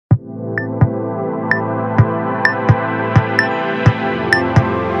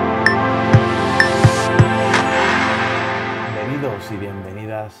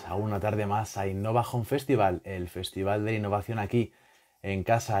bienvenidas a una tarde más a InnovaHome Festival, el festival de innovación aquí en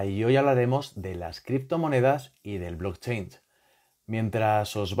casa, y hoy hablaremos de las criptomonedas y del blockchain.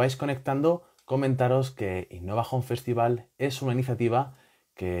 Mientras os vais conectando, comentaros que InnovaHome Festival es una iniciativa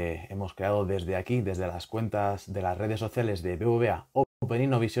que hemos creado desde aquí, desde las cuentas de las redes sociales de BBVA Open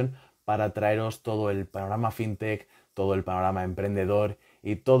Innovation, para traeros todo el panorama Fintech, todo el panorama emprendedor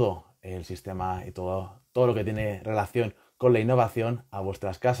y todo el sistema y todo lo que tiene relación con la innovación a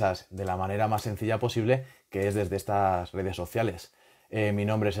vuestras casas de la manera más sencilla posible, que es desde estas redes sociales. Mi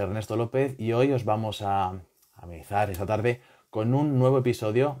nombre es Ernesto López y hoy os vamos a amenizar esta tarde con un nuevo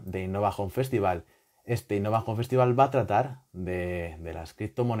episodio de InnovaHome Festival. Este InnovaHome Festival va a tratar de las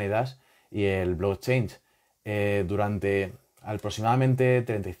criptomonedas y el blockchain. Durante aproximadamente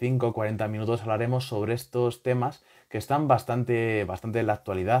 35-40 minutos hablaremos sobre estos temas que están bastante en la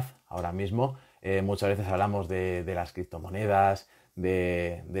actualidad ahora mismo. Muchas veces hablamos de las criptomonedas,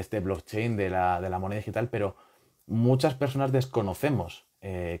 de este blockchain, de la moneda digital, pero muchas personas desconocemos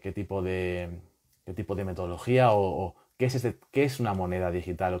qué tipo de metodología o qué es una moneda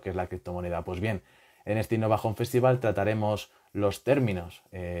digital o qué es la criptomoneda. Pues bien, en este InnovaHome Festival trataremos los términos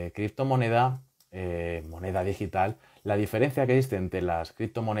criptomoneda, moneda digital, la diferencia que existe entre las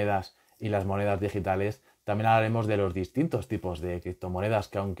criptomonedas y las monedas digitales. También hablaremos de los distintos tipos de criptomonedas,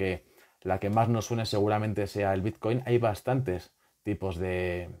 que aunque la que más nos suene seguramente sea el Bitcoin, hay bastantes tipos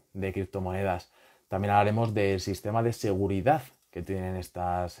de criptomonedas. También hablaremos del sistema de seguridad que tienen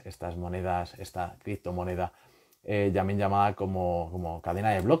estas monedas, esta criptomoneda, también llamada como cadena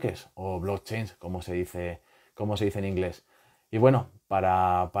de bloques o blockchain, como se dice en inglés. Y bueno,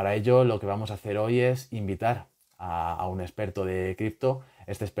 para ello lo que vamos a hacer hoy es invitar a un experto de cripto.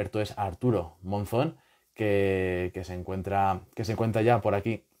 Este experto es Arturo Monzón, que se encuentra ya por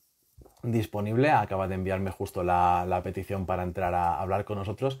aquí disponible. Acaba de enviarme justo la petición para entrar a hablar con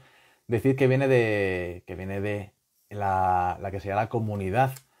nosotros. Decir que viene de la que sería la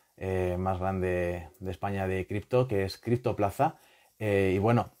comunidad más grande de España de cripto, que es Criptoplaza. Y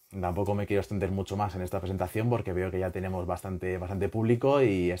bueno, tampoco me quiero extender mucho más en esta presentación porque veo que ya tenemos bastante público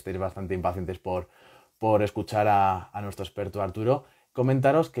y estáis bastante impacientes por escuchar a nuestro experto Arturo.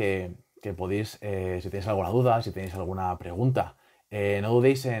 Comentaros que podéis, si tenéis alguna duda, si tenéis alguna pregunta, no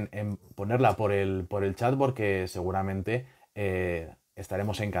dudéis en ponerla por el chat, porque seguramente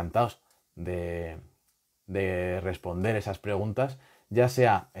estaremos encantados de responder esas preguntas, ya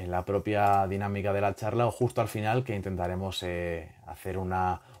sea en la propia dinámica de la charla o justo al final, que intentaremos hacer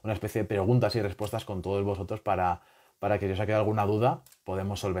una especie de preguntas y respuestas con todos vosotros para que si os ha quedado alguna duda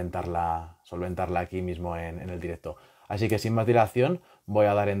podemos solventarla aquí mismo en el directo. Así que sin más dilación voy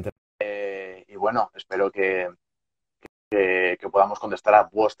a dar entrada y bueno, espero que podamos contestar a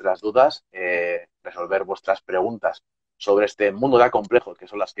vuestras dudas, resolver vuestras preguntas sobre este mundo tan complejo que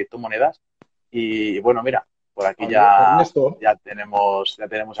son las criptomonedas. Y bueno, mira, por aquí Ernesto, ya tenemos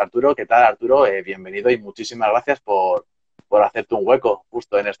a Arturo. ¿Qué tal, Arturo? Bienvenido y muchísimas gracias por hacerte un hueco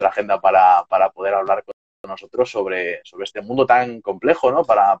justo en nuestra agenda para poder hablar con nosotros sobre este mundo tan complejo, ¿no?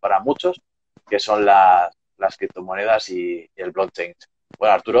 Para muchos, que son las criptomonedas y el blockchain.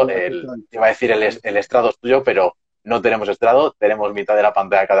 Bueno, Arturo, hola, ¿qué tal? iba a decir el estrado es tuyo, pero no tenemos estrado, tenemos mitad de la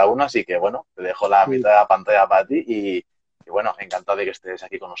pantalla cada uno, así que bueno, te dejo la Sí, mitad de la pantalla para ti y bueno, encantado de que estés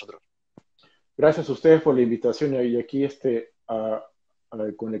aquí con nosotros. gracias a ustedes por la invitación y aquí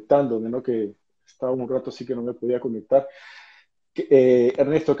conectándome, ¿no? Que estaba un rato así que no me podía conectar.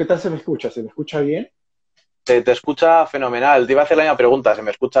 Ernesto, ¿qué tal se me escucha? ¿Se me escucha bien? Te escucha fenomenal. Te iba a hacer la misma pregunta. ¿Se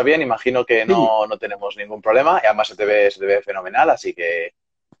me escucha bien? Imagino que Sí, no tenemos ningún problema y además se te ve fenomenal. Así que,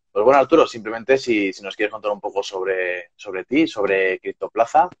 pues bueno, Arturo, simplemente si nos quieres contar un poco sobre ti, sobre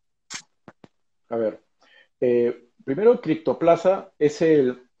Criptoplaza. a ver. Primero, Criptoplaza es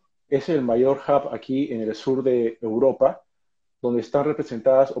el mayor hub aquí en el sur de Europa, donde están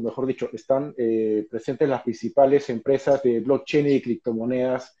representadas, o mejor dicho, están presentes las principales empresas de blockchain y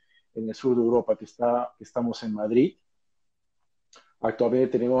criptomonedas en el sur de Europa, que estamos en Madrid.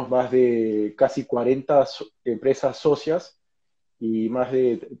 Actualmente tenemos más de casi 40 empresas socias y más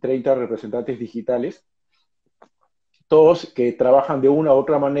de 30 representantes digitales, todos que trabajan de una u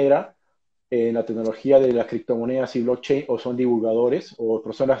otra manera en la tecnología de las criptomonedas y blockchain, o son divulgadores o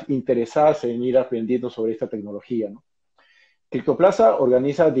personas interesadas en ir aprendiendo sobre esta tecnología, ¿no? Criptoplaza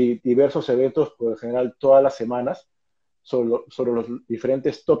organiza diversos eventos, por lo general todas las semanas, sobre los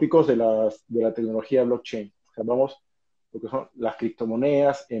diferentes tópicos de la tecnología blockchain. O sea, vamos lo que son las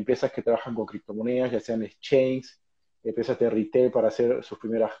criptomonedas, empresas que trabajan con criptomonedas, ya sean exchanges, empresas de retail para hacer sus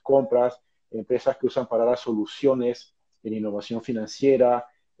primeras compras, empresas que usan para dar soluciones en innovación financiera,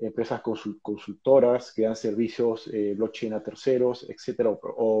 empresas consultoras que dan servicios blockchain a terceros, etcétera,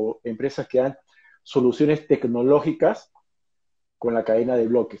 o empresas que dan soluciones tecnológicas con la cadena de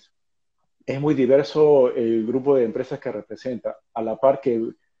bloques. Es muy diverso el grupo de empresas que representa, a la par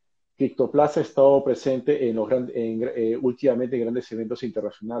que Criptoplaza ha estado presente últimamente en grandes eventos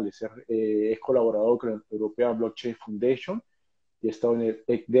internacionales. Es colaborador con la European Blockchain Foundation y he estado en el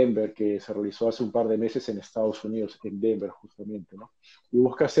Tech Denver, que se realizó hace un par de meses en Estados Unidos, en Denver justamente, ¿no? Y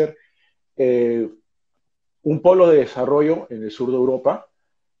busca ser un polo de desarrollo en el sur de Europa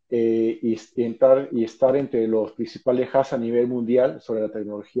y estar entre los principales hubs a nivel mundial sobre la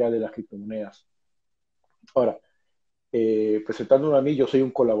tecnología de las criptomonedas. Ahora, presentándome a mí, yo soy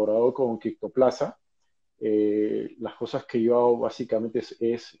un colaborador con Criptoplaza. Las cosas que yo hago básicamente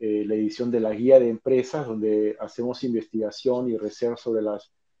es la edición de la guía de empresas, donde hacemos investigación y research sobre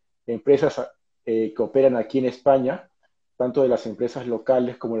las empresas que operan aquí en España, tanto de las empresas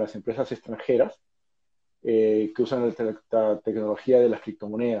locales como de las empresas extranjeras, que usan la tecnología de las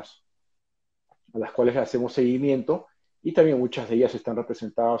criptomonedas, a las cuales hacemos seguimiento, y también muchas de ellas están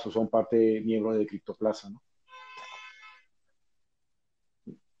representadas o son miembros de Criptoplaza, ¿no?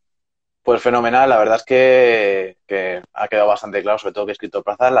 Pues fenomenal, la verdad es que ha quedado bastante claro, sobre todo que es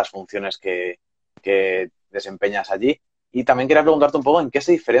Criptoplaza, las funciones que desempeñas allí. Y también quería preguntarte un poco en qué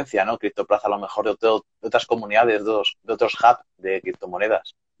se diferencia, ¿no? Criptoplaza a lo mejor de otras comunidades, de otros hubs de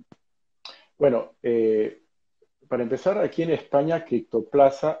criptomonedas. Bueno, para empezar, aquí en España,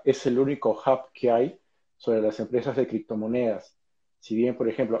 Criptoplaza es el único hub que hay sobre las empresas de criptomonedas. Si bien, por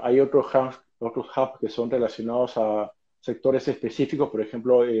ejemplo, hay otros hubs que son relacionados a sectores específicos, por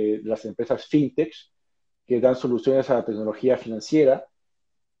ejemplo, las empresas Fintech, que dan soluciones a la tecnología financiera.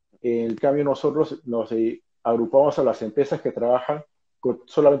 En cambio, nosotros nos agrupamos a las empresas que trabajan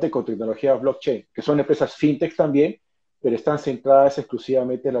solamente con tecnología blockchain, que son empresas Fintech también, pero están centradas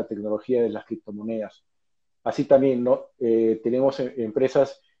exclusivamente en la tecnología de las criptomonedas. Así también, ¿no? Tenemos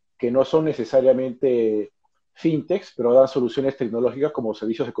empresas que no son necesariamente fintechs, pero dan soluciones tecnológicas como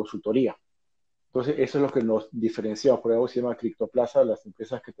servicios de consultoría. Entonces, eso es lo que nos diferenciamos. Por algo se llama Criptoplaza, las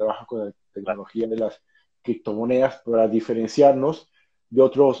empresas que trabajan con la tecnología de las criptomonedas, para diferenciarnos de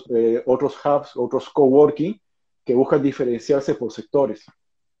otros hubs, otros coworking, que buscan diferenciarse por sectores.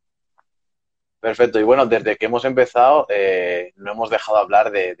 Perfecto. Y bueno, desde que hemos empezado, no hemos dejado de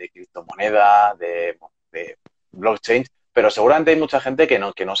hablar de criptomoneda, de blockchain, pero seguramente hay mucha gente que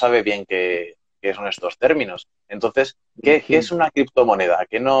no sabe bien qué son estos términos. Entonces, ¿qué es una criptomoneda?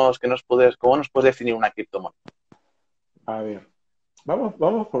 ¿Cómo nos puedes definir una criptomoneda? A ver,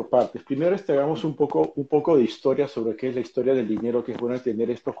 vamos por partes. Primero hagamos un poco de historia sobre qué es la historia del dinero, que es bueno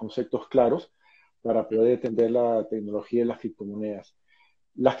entender estos conceptos claros para poder entender la tecnología de las criptomonedas.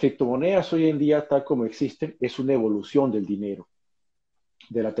 Las criptomonedas hoy en día, tal como existen, es una evolución del dinero,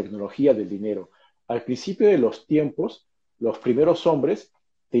 de la tecnología del dinero. Al principio de los tiempos, los primeros hombres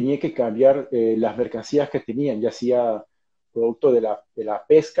tenían que cambiar las mercancías que tenían, ya sea producto de la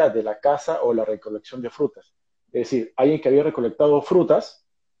pesca, de la caza o la recolección de frutas. Es decir, alguien que había recolectado frutas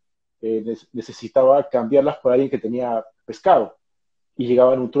necesitaba cambiarlas por alguien que tenía pescado y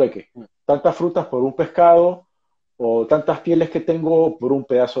llegaba en un trueque. Tantas frutas por un pescado o tantas pieles que tengo por un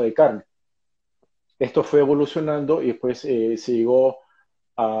pedazo de carne. Esto fue evolucionando y después se llegó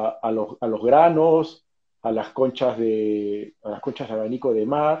a los granos, a las conchas de abanico de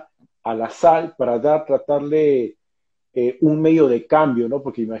mar, a la sal, para tratarle un medio de cambio, ¿no?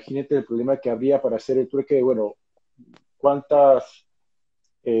 Porque imagínate el problema que habría para hacer el trueque, bueno, ¿cuántas,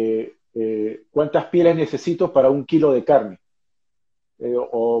 ¿cuántas pieles necesito para un kilo de carne?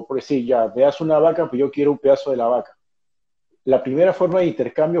 O por decir, ya, me das una vaca, pues yo quiero un pedazo de la vaca. La primera forma de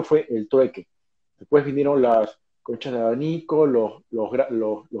intercambio fue el trueque. Después vinieron las conchas de abanico, los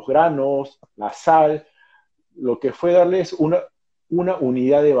granos, la sal, lo que fue darles una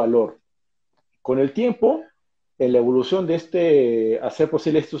unidad de valor. Con el tiempo, en la evolución de hacer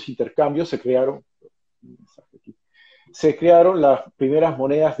posible estos intercambios, se crearon las primeras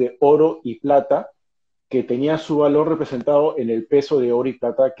monedas de oro y plata, que tenían su valor representado en el peso de oro y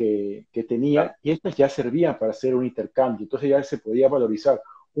plata que tenían, y estas ya servían para hacer un intercambio. Entonces ya se podía valorizar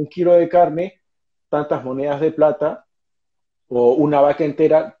un kilo de carne, tantas monedas de plata, o una vaca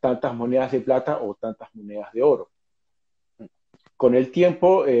entera, tantas monedas de plata o tantas monedas de oro. Con el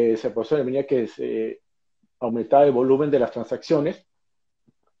tiempo se pasó a venir que se aumentaba el volumen de las transacciones.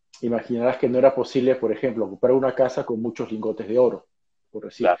 Imaginarás que no era posible, por ejemplo, comprar una casa con muchos lingotes de oro, por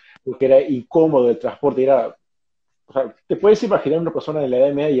decir, Claro. porque era incómodo el transporte. O sea, te puedes imaginar una persona de la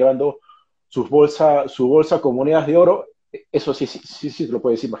Edad Media llevando su bolsa con monedas de oro. Eso sí te lo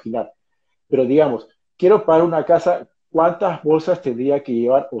puedes imaginar. Pero digamos, quiero pagar una casa cuántas bolsas tendría que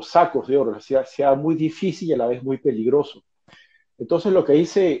llevar o sacos de oro, o sea muy difícil y a la vez muy peligroso. Entonces lo que ahí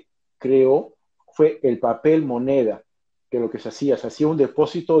se creó fue el papel moneda, que lo que se hacía un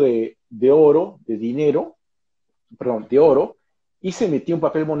depósito de oro, de dinero, perdón, de oro, y se emitía un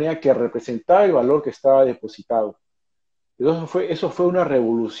papel moneda que representaba el valor que estaba depositado. Entonces eso fue una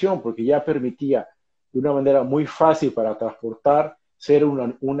revolución porque ya permitía de una manera muy fácil para transportar, ser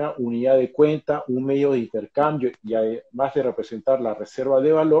una unidad de cuenta, un medio de intercambio y además de representar la reserva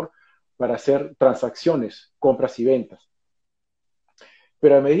de valor para hacer transacciones, compras y ventas.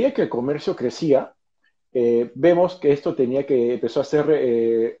 Pero a medida que el comercio crecía, vemos que esto empezó a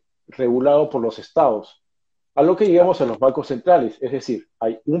ser regulado por los estados, a lo que llegamos a los bancos centrales. Es decir,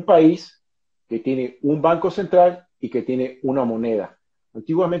 hay un país que tiene un banco central y que tiene una moneda.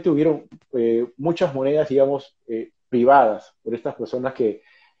 Antiguamente hubieron muchas monedas, digamos, privadas por estas personas que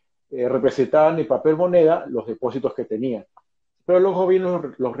representaban en papel moneda los depósitos que tenían. Pero los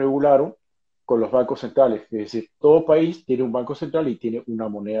gobiernos los regularon con los bancos centrales. Es decir, todo país tiene un banco central y tiene una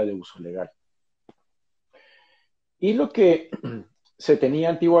moneda de uso legal. Y lo que se tenía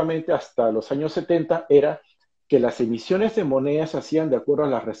antiguamente hasta los años 70 era que las emisiones de monedas se hacían de acuerdo a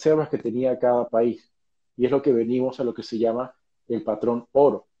las reservas que tenía cada país. Y es lo que venimos a lo que se llama el patrón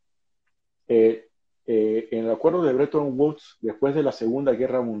oro. En el acuerdo de Bretton Woods, después de la Segunda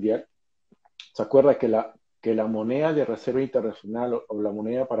Guerra Mundial, se acuerda que la moneda de reserva internacional o la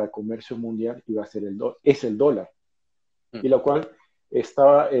moneda para el comercio mundial iba a ser es el dólar. Y lo cual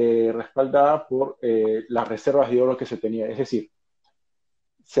estaba respaldada por las reservas de oro que se tenía. Es decir,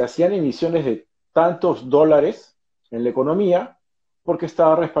 se hacían emisiones de tantos dólares en la economía porque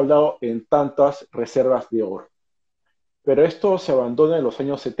estaba respaldado en tantas reservas de oro. Pero esto se abandona en los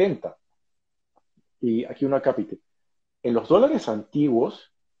años 70. Y aquí una capite. En los dólares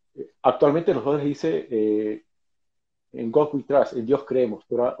antiguos, actualmente los dólares dice en God we trust, en Dios creemos,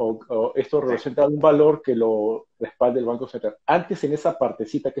 pero, esto representa un valor que lo respalda el Banco Central. Antes, en esa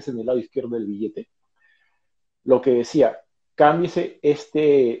partecita que es en el lado izquierdo del billete, lo que decía, cámbiese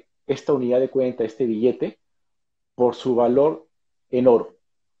esta unidad de cuenta, este billete, por su valor en oro,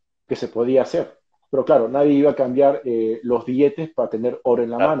 que se podía hacer. Pero claro, nadie iba a cambiar los billetes para tener oro en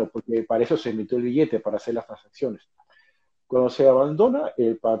la mano, porque para eso se emitió el billete, para hacer las transacciones. Cuando se abandona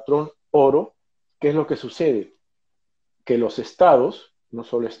el patrón oro, ¿qué es lo que sucede? Que los estados, no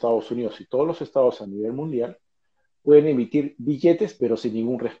solo Estados Unidos, y todos los estados a nivel mundial, pueden emitir billetes, pero sin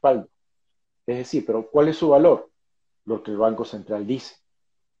ningún respaldo. Es decir, pero ¿cuál es su valor? Lo que el Banco Central dice.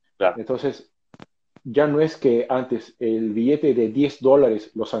 Claro. Entonces, ya no es que antes el billete de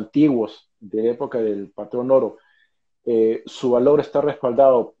 $10, los antiguos de la época del patrón oro, su valor está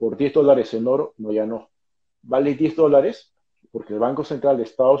respaldado por $10 en oro, no, ya no. Vale $10 porque el Banco Central de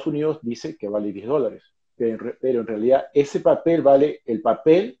Estados Unidos dice que vale $10. Pero en realidad ese papel vale el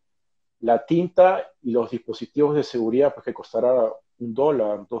papel, la tinta y los dispositivos de seguridad, pues que costará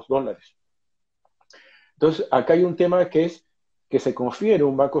 $1, $2. Entonces, acá hay un tema que es que se confía en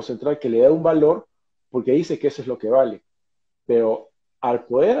un banco central que le da un valor porque dice que eso es lo que vale. Pero al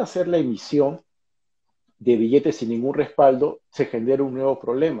poder hacer la emisión de billetes sin ningún respaldo, se genera un nuevo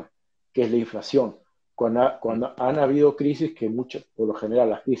problema, que es la inflación. Cuando han habido crisis, que muchas, por lo general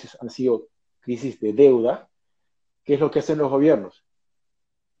las crisis han sido crisis de deuda, ¿qué es lo que hacen los gobiernos?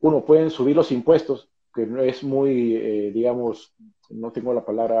 Uno, pueden subir los impuestos, que no es muy, digamos, no tengo la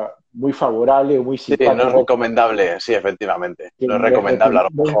palabra, muy favorable o muy Sí, no es simpático. recomendable, sí, efectivamente. Que No es recomendable a lo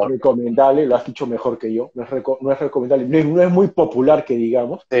no es mejor. recomendable, lo has dicho mejor que yo, no es recomendable, no es muy popular que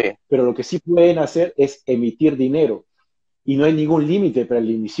digamos, Sí, pero lo que sí pueden hacer es emitir dinero y no hay ningún límite para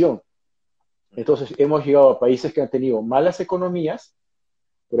la emisión. Entonces hemos llegado a países que han tenido malas economías,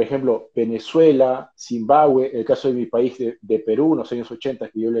 por ejemplo, Venezuela, Zimbabue, el caso de mi país de Perú, en los años 80,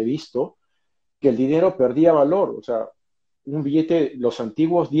 que yo lo he visto, que el dinero perdía valor. O sea, un billete, los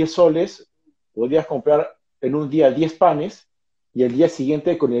antiguos 10 soles, podías comprar en un día 10 panes y el día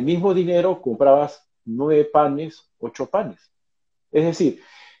siguiente con el mismo dinero comprabas 9 panes, 8 panes. Es decir,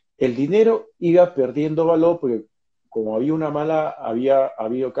 el dinero iba perdiendo valor porque como había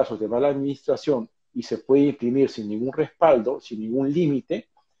habido casos de mala administración y se puede imprimir sin ningún respaldo, sin ningún límite,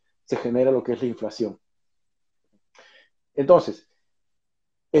 se genera lo que es la inflación. Entonces,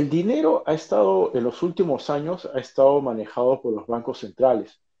 el dinero en los últimos años, ha estado manejado por los bancos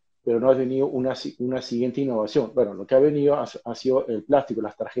centrales, pero no ha venido una siguiente innovación. Bueno, lo que ha venido ha sido el plástico,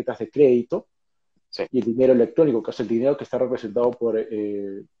 las tarjetas de crédito sí. y el dinero electrónico, que es el dinero que está representado por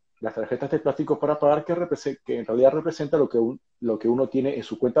las tarjetas de plástico para pagar, que en realidad representa lo que uno tiene en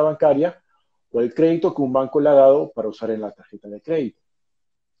su cuenta bancaria o el crédito que un banco le ha dado para usar en la tarjeta de crédito.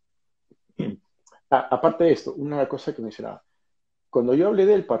 Aparte de esto, una cosa que mencionaba. Cuando yo hablé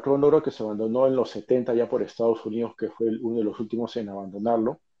del patrón oro que se abandonó en los 70 ya por Estados Unidos, que fue uno de los últimos en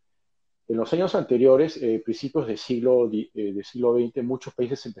abandonarlo, en los años anteriores, principios del siglo XX, muchos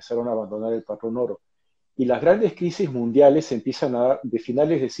países empezaron a abandonar el patrón oro. Y las grandes crisis mundiales se empiezan a dar de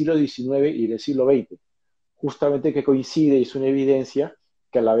finales del siglo XIX y del siglo XX, justamente que coincide y es una evidencia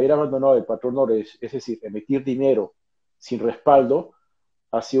que al haber abandonado el patrón oro, es decir, emitir dinero sin respaldo,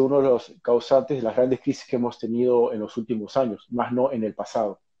 ha sido uno de los causantes de las grandes crisis que hemos tenido en los últimos años, más no en el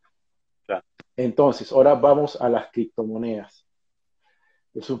pasado. Claro. Entonces, ahora vamos a las criptomonedas.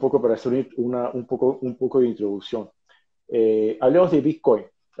 Es un poco para hacer un poco de introducción. Hablemos de Bitcoin,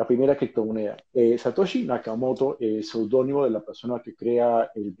 la primera criptomoneda. Satoshi Nakamoto, el seudónimo de la persona que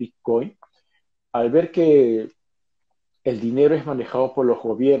crea el Bitcoin, al ver que el dinero es manejado por los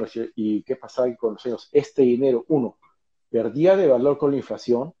gobiernos y qué pasaba con los años, este dinero, uno, perdía de valor con la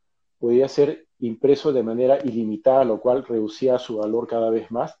inflación, podía ser impreso de manera ilimitada, lo cual reducía su valor cada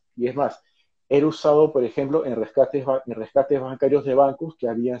vez más. Y es más, era usado, por ejemplo, en rescates bancarios de bancos que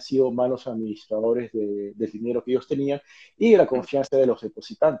habían sido malos administradores del dinero que ellos tenían y de la confianza de los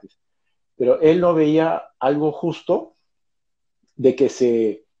depositantes. Pero él no veía algo justo de que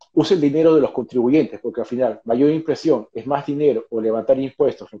se use el dinero de los contribuyentes, porque al final mayor impresión es más dinero o levantar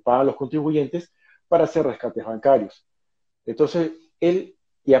impuestos lo pagan los contribuyentes para hacer rescates bancarios. Entonces, él,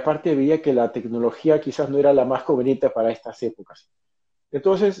 y aparte veía que la tecnología quizás no era la más conveniente para estas épocas.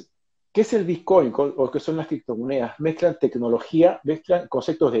 Entonces, ¿qué es el Bitcoin o qué son las criptomonedas? Mezclan tecnología, mezclan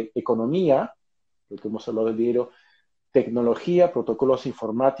conceptos de economía, lo que hemos hablado del dinero, tecnología, protocolos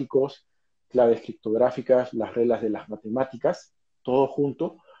informáticos, claves criptográficas, las reglas de las matemáticas, todo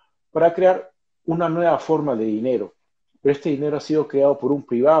junto, para crear una nueva forma de dinero. Pero este dinero ha sido creado por un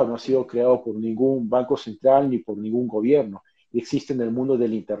privado, no ha sido creado por ningún banco central ni por ningún gobierno. Y existe en el mundo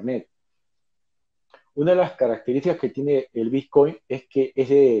del Internet. Una de las características que tiene el Bitcoin es que es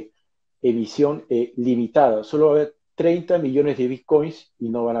de emisión limitada. Solo va a haber 30 millones de Bitcoins y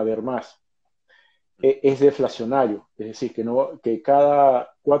no van a haber más. Es deflacionario, es decir, que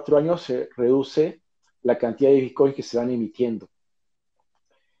cada 4 años se reduce la cantidad de Bitcoins que se van emitiendo.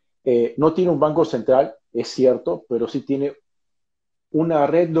 No tiene un banco central, es cierto, pero sí tiene una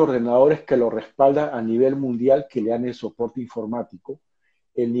red de ordenadores que lo respalda a nivel mundial, que le dan el soporte informático.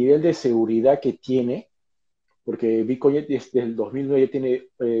 El nivel de seguridad que tiene, porque Bitcoin desde el 2009 ya tiene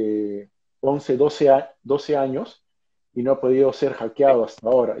 11, 12 años y no ha podido ser hackeado hasta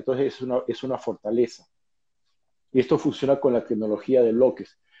ahora. Entonces es una fortaleza. Y esto funciona con la tecnología de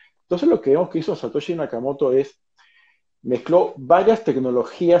bloques. Entonces lo que vemos que hizo Satoshi Nakamoto es mezcló varias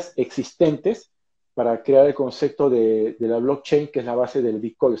tecnologías existentes para crear el concepto de la blockchain, que es la base del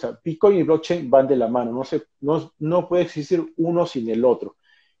Bitcoin. O sea, Bitcoin y blockchain van de la mano, no puede existir uno sin el otro.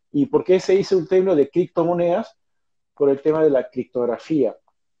 ¿Y por qué se dice un término de criptomonedas? Por el tema de la criptografía,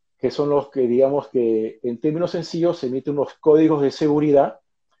 que son los que, digamos que en términos sencillos, se emiten unos códigos de seguridad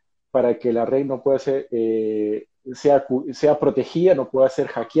para que la red no pueda ser, sea protegida, no pueda ser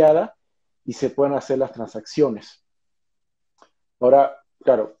hackeada y se puedan hacer las transacciones. Ahora,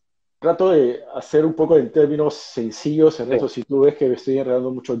 claro, trato de hacer un poco en términos sencillos, Sí. Ernesto, si tú ves que me estoy enredando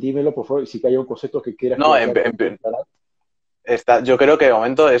mucho, dímelo, por favor, y si hay un concepto que quieras que No, aclare. yo creo que de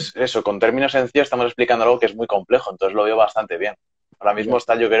momento es eso, con términos sencillos estamos explicando algo que es muy complejo, entonces lo veo bastante bien. Ahora mismo Ya,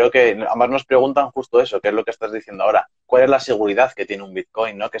 está, yo creo que, además nos preguntan justo eso, qué es lo que estás diciendo ahora. ¿Cuál es la seguridad que tiene un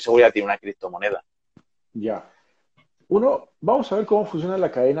Bitcoin, ¿no? ¿Qué seguridad tiene una criptomoneda? ya. Vamos a ver cómo funciona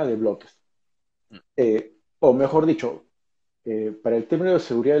la cadena de bloques. O mejor dicho, para el término de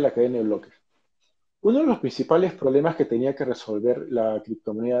seguridad de la cadena de bloques. Uno de los principales problemas que tenía que resolver la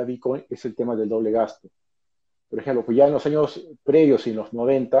criptomoneda Bitcoin es el tema del doble gasto. Por ejemplo, pues ya en los años previos y en los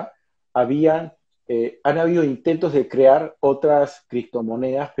 90 han habido intentos de crear otras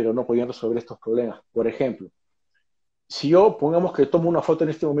criptomonedas, pero no podían resolver estos problemas. Por ejemplo, si yo, pongamos que tomo una foto en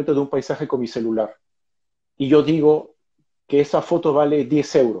este momento de un paisaje con mi celular y yo digo que esa foto vale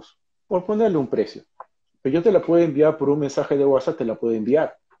 10 euros, por ponerle un precio, pero yo te la puedo enviar por un mensaje de WhatsApp, te la puedo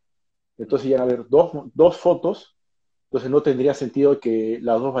enviar. Entonces ya van a haber dos fotos, entonces no tendría sentido que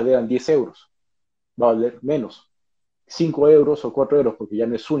las dos valieran 10 euros, va a valer menos, 5 euros o 4 euros, porque ya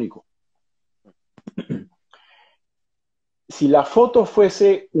no es único. Si la foto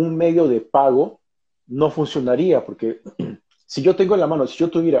fuese un medio de pago, no funcionaría, porque si yo tengo en la mano, si yo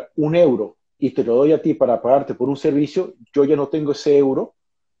tuviera 1 euro y te lo doy a ti para pagarte por un servicio, yo ya no tengo ese euro,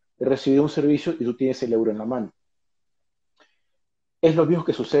 he recibido un servicio y tú tienes el euro en la mano. Es lo mismo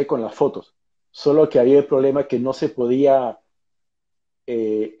que sucede con las fotos, solo que había el problema que no se podía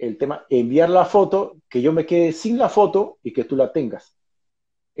el tema enviar la foto, que yo me quede sin la foto y que tú la tengas.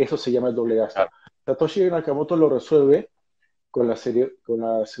 Eso se llama el doble gasto. Claro. Satoshi Nakamoto lo resuelve con la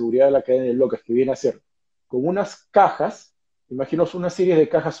seguridad de la cadena de bloques, que viene a ser con unas cajas, imaginaos una serie de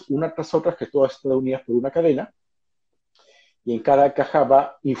cajas una tras otra que todas están unidas por una cadena, y en cada caja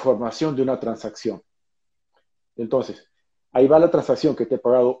va información de una transacción. Entonces, ahí va la transacción que te he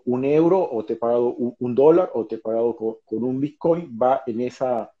pagado 1 euro, o te he pagado $1, o te he pagado con un Bitcoin, va en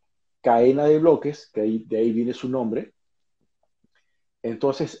esa cadena de bloques, que de ahí viene su nombre.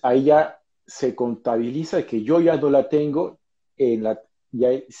 Entonces, ahí ya se contabiliza que yo ya no la tengo, ya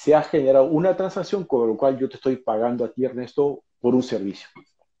se ha generado una transacción, con lo cual yo te estoy pagando a ti, Ernesto, por un servicio.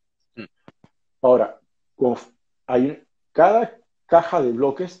 Mm. Ahora, con, hay, cada caja de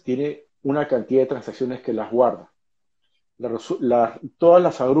bloques tiene una cantidad de transacciones que las guarda. Todas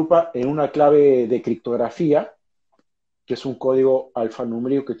las agrupa en una clave de criptografía, que es un código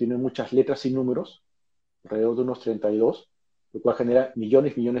alfanumérico que tiene muchas letras y números, alrededor de unos 32, lo cual genera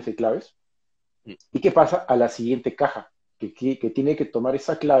millones y millones de claves. Mm. ¿Y qué pasa a la siguiente caja? Que tiene que tomar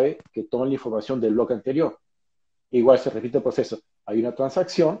esa clave, que toma la información del bloque anterior. Igual se repite el proceso. Hay una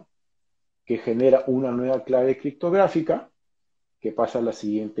transacción que genera una nueva clave criptográfica que pasa a al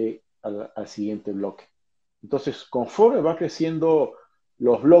siguiente bloque. Entonces, conforme va creciendo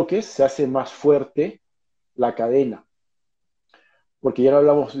los bloques, se hace más fuerte la cadena. Porque ya no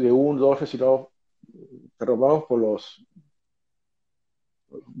hablamos de 1, 2, sino vamos por los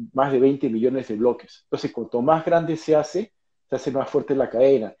más de 20 millones de bloques. Entonces, cuanto más grande se hace más fuerte la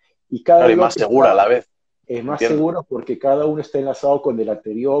cadena. Y cada Claro, y más bloque segura a la vez. es más Entiendo. seguro porque cada uno está enlazado con el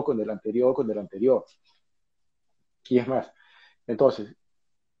anterior, con el anterior, con el anterior. Y es más. Entonces,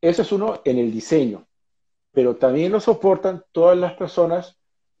 eso es uno en el diseño, pero también lo soportan todas las personas,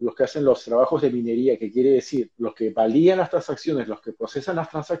 los que hacen los trabajos de minería, que quiere decir los que validan las transacciones, los que procesan las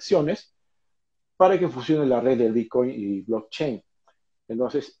transacciones, para que funcione la red del Bitcoin y blockchain.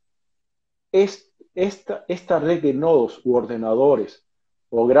 Entonces, esta red de nodos u ordenadores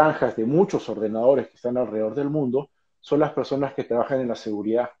o granjas de muchos ordenadores que están alrededor del mundo son las personas que trabajan en la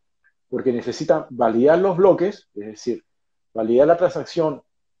seguridad, porque necesitan validar los bloques, es decir, validar la transacción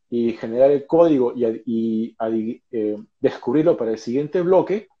y generar el código descubrirlo para el siguiente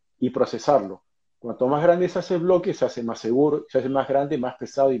bloque y procesarlo. Cuanto más grande se hace el bloque, se hace más seguro, se hace más grande, más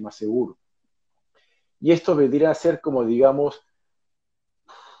pesado y más seguro. Y esto vendría a ser como, digamos,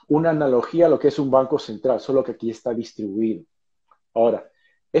 una analogía a lo que es un banco central, solo que aquí está distribuido. Ahora,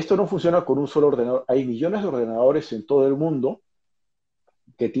 esto no funciona con un solo ordenador. Hay millones de ordenadores en todo el mundo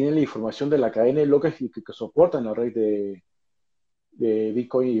que tienen la información de la cadena de bloques y que soportan la red de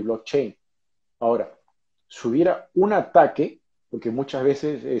Bitcoin y blockchain. Ahora, si hubiera un ataque, porque muchas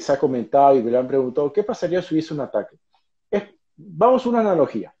veces se ha comentado y me lo han preguntado, ¿qué pasaría si hubiese un ataque? Vamos a una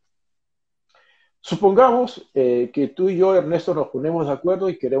analogía. Supongamos que tú y yo, Ernesto, nos ponemos de acuerdo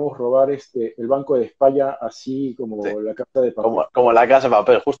y queremos robar el Banco de España, así Sí. como la Casa de Papel. Como la casa de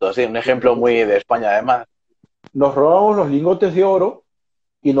papel, justo, sí, un ejemplo muy de España además. Nos robamos los lingotes de oro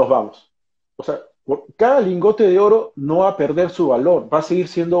y nos vamos. O sea, cada lingote de oro no va a perder su valor, va a seguir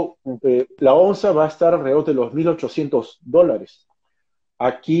siendo, la onza va a estar alrededor de los $1.800.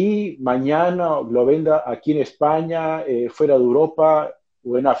 Aquí, mañana, lo venda aquí en España, fuera de Europa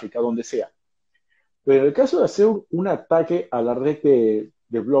o en África, donde sea. Pero en el caso de hacer un ataque a la red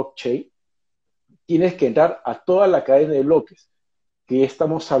de blockchain, tienes que entrar a toda la cadena de bloques, que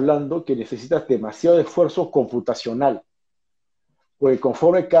estamos hablando que necesitas demasiado esfuerzo computacional, porque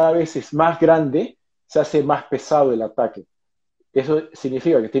conforme cada vez es más grande, se hace más pesado el ataque. Eso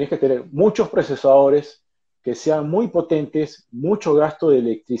significa que tienes que tener muchos procesadores que sean muy potentes, mucho gasto de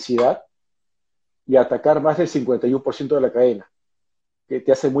electricidad y atacar más del 51% de la cadena, que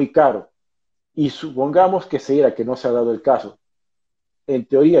te hace muy caro. Y supongamos que se diera, que no se ha dado el caso. En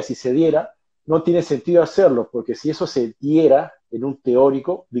teoría, si se diera, no tiene sentido hacerlo, porque si eso se diera en un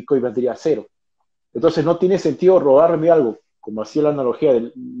teórico, Bitcoin vendría a cero. Entonces no tiene sentido robarme algo, como hacía la analogía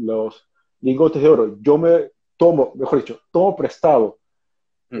de los lingotes de oro. Yo me tomo, mejor dicho, tomo prestado,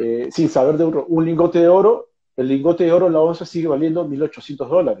 sin saber de un lingote de oro, el lingote de oro, la onza sigue valiendo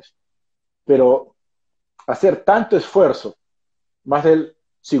 $1.800. Pero hacer tanto esfuerzo, más del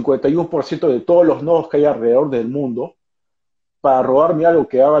 51% de todos los nodos que hay alrededor del mundo, para robarme algo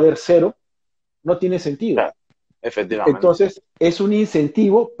que va a valer cero, no tiene sentido. Claro, efectivamente. Entonces, es un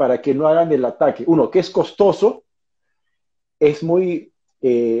incentivo para que no hagan el ataque. Uno, que es costoso, es muy,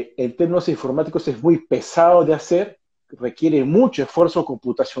 en términos informáticos, es muy pesado de hacer, requiere mucho esfuerzo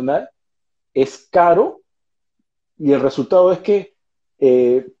computacional, es caro, y el resultado es que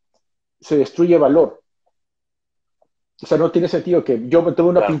se destruye valor. O sea, no tiene sentido que yo me tome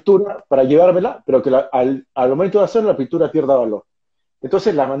una Claro. pintura para llevármela, pero que al momento de hacer la pintura pierda valor.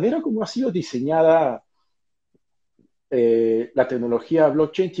 Entonces, la manera como ha sido diseñada la tecnología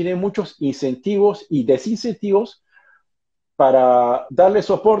blockchain tiene muchos incentivos y desincentivos para darle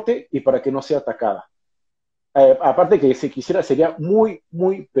soporte y para que no sea atacada. Aparte que si quisiera sería muy,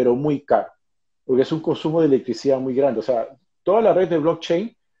 muy, pero muy caro, porque es un consumo de electricidad muy grande. O sea, toda la red de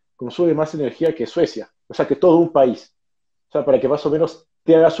blockchain consume más energía que Suecia, o sea, que todo un país. O sea, para que más o menos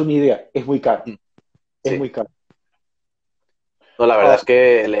te hagas una idea, es muy caro, es Sí. muy caro. No, la verdad Ahora, es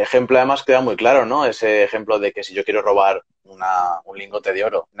que el ejemplo además queda muy claro, ¿no? Ese ejemplo de que si yo quiero robar un lingote de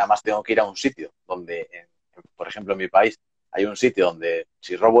oro, nada más tengo que ir a un sitio donde, por ejemplo, en mi país, hay un sitio donde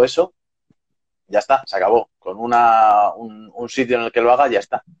si robo eso, ya está, se acabó. Con un sitio en el que lo haga, ya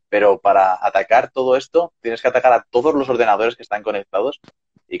está. Pero para atacar todo esto, tienes que atacar a todos los ordenadores que están conectados.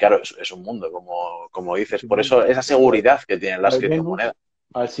 Y claro, es un mundo, como dices. es un Por mundo. eso esa seguridad que tienen las Al menos criptomonedas.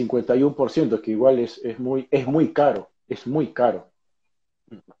 al 51%, que igual es muy caro, es muy caro.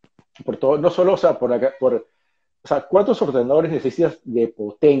 Por todo, no solo, o sea, o sea, ¿cuántos ordenadores necesitas de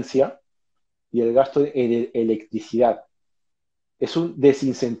potencia y el gasto en electricidad? Es un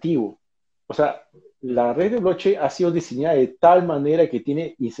desincentivo. O sea, la red de blockchain ha sido diseñada de tal manera que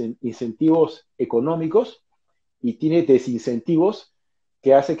tiene incentivos económicos y tiene desincentivos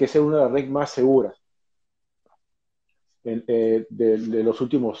que hace que sea una de las redes más seguras de los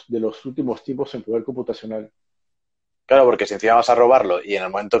últimos tiempos en poder computacional. Claro, porque si encima vas a robarlo y en el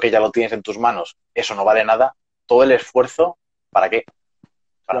momento que ya lo tienes en tus manos, eso no vale nada, todo el esfuerzo, ¿para qué?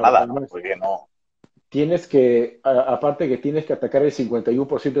 Para Claro, nada, ¿no? además, Porque no. aparte que tienes que atacar el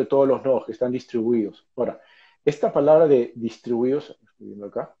 51% de todos los nodos que están distribuidos. Ahora, esta palabra de distribuidos, estoy viendo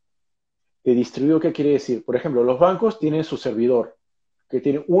acá, de distribuido, ¿qué quiere decir? Por ejemplo, los bancos tienen su servidor, que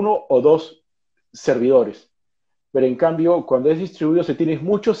tiene uno o dos servidores. Pero en cambio, cuando es distribuido, se tienes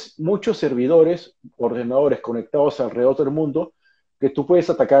muchos, muchos servidores, ordenadores conectados alrededor del mundo, que tú puedes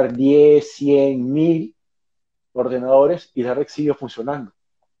atacar 10, 100, 1000 ordenadores y la red sigue funcionando.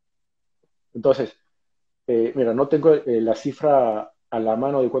 Entonces, mira, no tengo la cifra a la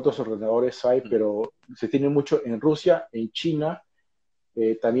mano de cuántos ordenadores hay, pero se tiene mucho en Rusia, en China,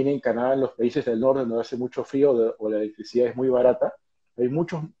 también en Canadá, en los países del norte, donde hace mucho frío o la electricidad es muy barata. Hay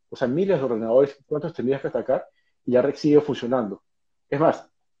muchos, o sea, miles de ordenadores, ¿cuántos tendrías que atacar? Y la red sigue funcionando. Es más,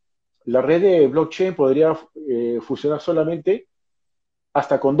 la red de blockchain podría funcionar solamente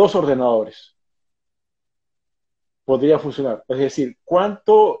hasta con dos ordenadores. Podría funcionar. Es decir,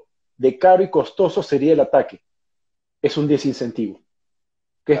 ¿cuánto de caro y costoso sería el ataque? Es un desincentivo,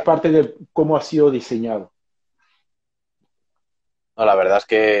 que es parte de cómo ha sido diseñado. No, la verdad es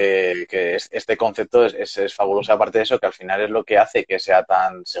que este concepto es fabuloso, aparte de eso, que al final es lo que hace que sea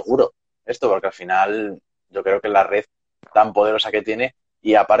tan seguro esto, porque al final yo creo que la red tan poderosa que tiene,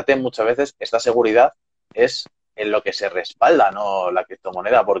 y aparte muchas veces esta seguridad es en lo que se respalda, ¿no? La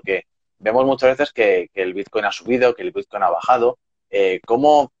criptomoneda, porque vemos muchas veces que el Bitcoin ha subido, que el Bitcoin ha bajado.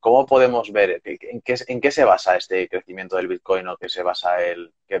 ¿Cómo podemos ver en qué se basa este crecimiento del Bitcoin o que se basa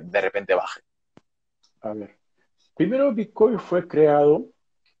el que de repente baje? A ver, primero Bitcoin fue creado,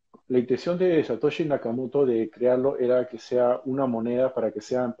 la intención de Satoshi Nakamoto de crearlo era que sea una moneda para que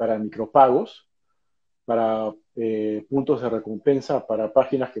sean para micropagos, para puntos de recompensa, para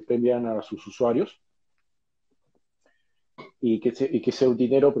páginas que premian a sus usuarios y que sea un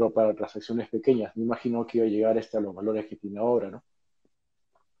dinero, pero para transacciones pequeñas. Me imagino que iba a llegar a los valores que tiene ahora, ¿no?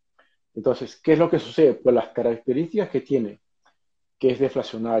 Entonces, ¿qué es lo que sucede? Pues las características que tiene, que es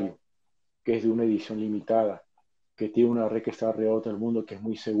deflacionario, que es de una edición limitada, que tiene una red que está alrededor del mundo, que es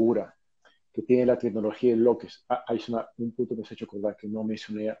muy segura, que tiene la tecnología de bloques. Hay un punto que me has hecho acordar que no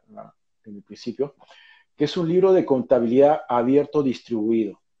mencioné en el principio, que es un libro de contabilidad abierto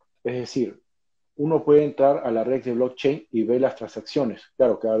distribuido. Es decir, uno puede entrar a la red de blockchain y ver las transacciones.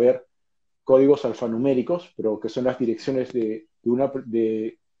 Claro que va a haber códigos alfanuméricos, pero que son las direcciones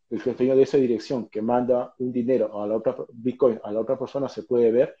el contenido de esa dirección que manda un dinero a la otra Bitcoin, a la otra persona, se puede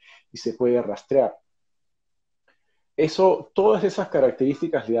ver y se puede rastrear. Eso, todas esas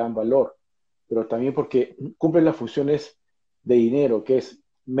características le dan valor, pero también porque cumplen las funciones de dinero, que es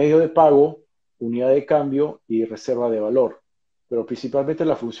medio de pago, unidad de cambio y reserva de valor. Pero principalmente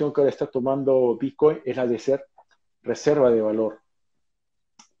la función que ahora está tomando Bitcoin es la de ser reserva de valor,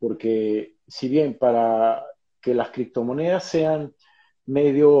 porque si bien para que las criptomonedas sean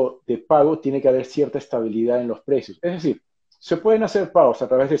medio de pago, tiene que haber cierta estabilidad en los precios. Es decir, se pueden hacer pagos a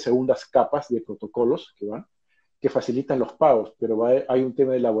través de segundas capas de protocolos que facilitan los pagos, pero hay un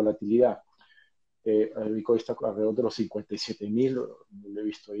tema de la volatilidad. El Bitcoin está alrededor de los 57.000, lo he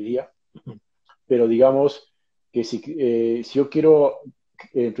visto hoy día, pero digamos que si yo quiero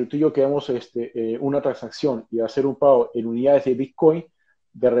entre tú y yo queremos una transacción y hacer un pago en unidades de Bitcoin,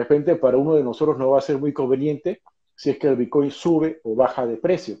 de repente para uno de nosotros no va a ser muy conveniente si es que el Bitcoin sube o baja de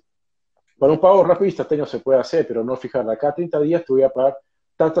precio. Para un pago rápido y instantáneo se puede hacer, pero no fijar, de acá a 30 días te voy a pagar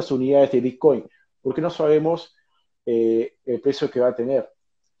tantas unidades de Bitcoin, porque no sabemos el precio que va a tener.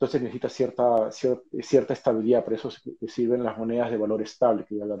 Entonces necesita cierta estabilidad, por eso sirven las monedas de valor estable,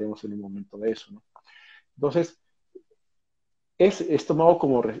 que ya hablaremos en un momento de eso, ¿no? Entonces, es tomado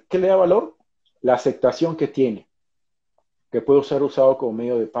como, ¿qué le da valor? La aceptación que tiene, que puede ser usado como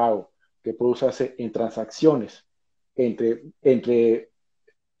medio de pago, que puede usarse en transacciones entre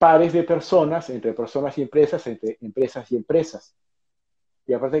pares de personas, entre personas y empresas, entre empresas y empresas.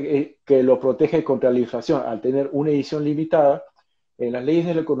 Y aparte que lo protege contra la inflación, al tener una edición limitada, en las leyes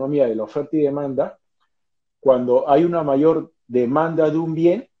de la economía de la oferta y demanda, cuando hay una mayor demanda de un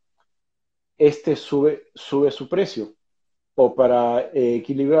bien, sube su precio, o para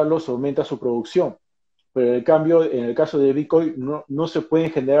equilibrarlos aumenta su producción. Pero en el cambio, en el caso de Bitcoin, no se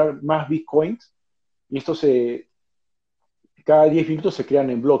pueden generar más Bitcoins, y cada 10 minutos se crean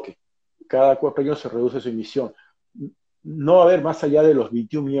en bloque, cada 4 años se reduce su emisión. No va a haber más allá de los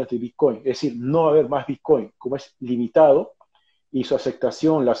 21 millones de Bitcoin, es decir, no va a haber más Bitcoin, como es limitado, y su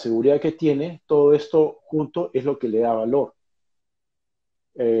aceptación, la seguridad que tiene, todo esto junto es lo que le da valor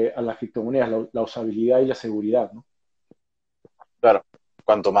a las criptomonedas, la usabilidad y la seguridad, ¿no? Claro,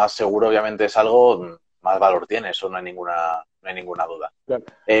 cuanto más seguro obviamente es algo, más valor tiene, eso no hay ninguna duda. Claro.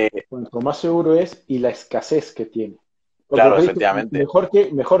 Eh, Cuanto más seguro es y la escasez que tiene. Porque claro, mejor dicho,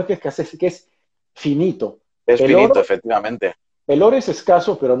 efectivamente. mejor que escasez, que es finito. Es El finito, oro, efectivamente. el oro es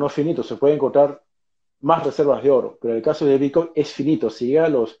escaso, pero no finito. Se puede encontrar más reservas de oro. Pero en el caso de Bitcoin es finito. Si llega a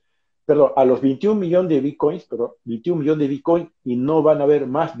los 21 millones de Bitcoins, pero 21 millones de Bitcoin y no van a haber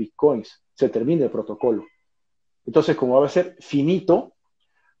más Bitcoins. Se termina el protocolo. Entonces, como va a ser finito,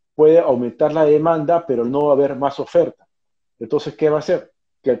 puede aumentar la demanda, pero no va a haber más oferta. Entonces, ¿qué va a hacer?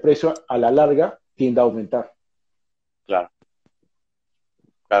 Que el precio a la larga tienda a aumentar. Claro,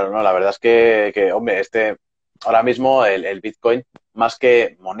 claro, no, la verdad es que, hombre, ahora mismo el Bitcoin, más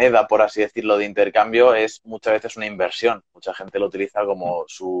que moneda, por así decirlo, de intercambio, es muchas veces una inversión. Mucha gente lo utiliza como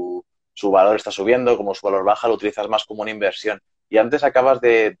su valor está subiendo, como su valor baja, lo utilizas más como una inversión. Y antes acabas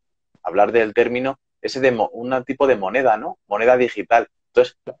de hablar del término, ese de un tipo de moneda, ¿no? Moneda digital.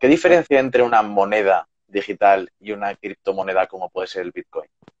 Entonces, ¿qué diferencia entre una moneda digital y una criptomoneda como puede ser el Bitcoin?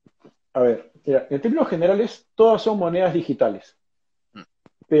 A ver, mira, en términos generales, todas son monedas digitales, Mm,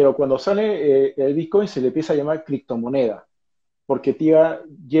 pero cuando sale el Bitcoin se le empieza a llamar criptomoneda, porque lleva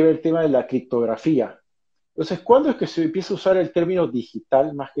el tema de la criptografía. Entonces, ¿cuándo es que se empieza a usar el término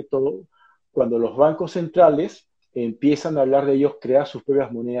digital más que todo? Cuando los bancos centrales empiezan a hablar de ellos crear sus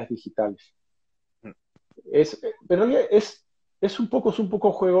propias monedas digitales. mm. Pero es un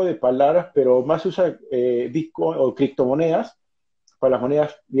poco juego de palabras, pero más se usa Bitcoin o criptomonedas para las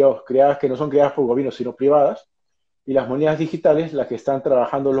monedas, digamos, creadas que no son creadas por gobiernos, sino privadas, y las monedas digitales, las que están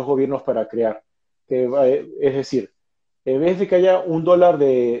trabajando los gobiernos para crear. Es decir, en vez de que haya un dólar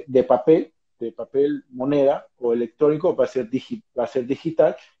de papel moneda o electrónico, va a ser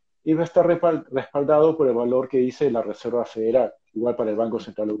digital y va a estar respaldado por el valor que dice la Reserva Federal, igual para el Banco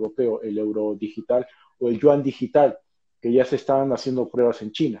Central Europeo, el euro digital o el yuan digital, que ya se están haciendo pruebas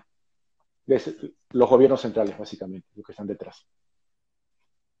en China. Los gobiernos centrales, básicamente, los que están detrás.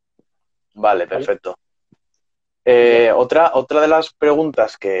 Vale, ¿Vale? perfecto. Ya. Otra de las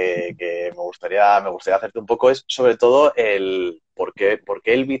preguntas que me gustaría hacerte un poco es sobre todo el por qué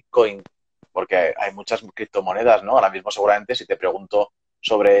el Bitcoin, porque hay muchas criptomonedas, ¿no? Ahora mismo seguramente si te pregunto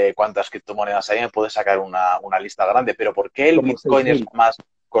sobre cuántas criptomonedas hay, me puedes sacar una lista grande, pero ¿por qué el Como seis Bitcoin es mil la más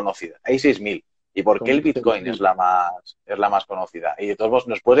conocida? Hay 6.000. ¿Y por qué el como seis Bitcoin es mil la más conocida? Y de todos modos,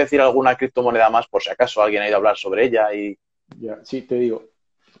 ¿nos puedes decir alguna criptomoneda más por si acaso alguien ha ido a hablar sobre ella? Ya, sí, te digo.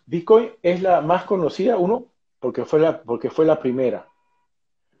 Bitcoin es la más conocida, uno, porque fue la primera,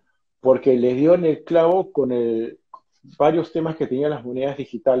 porque les dio en el clavo con varios temas que tenían las monedas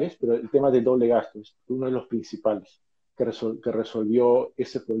digitales, pero el tema del doble gasto es uno de los principales que resolvió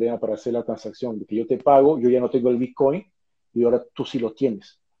ese problema para hacer la transacción, de que yo te pago, yo ya no tengo el Bitcoin y ahora tú sí lo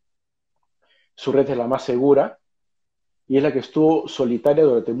tienes. Su red es la más segura y es la que estuvo solitaria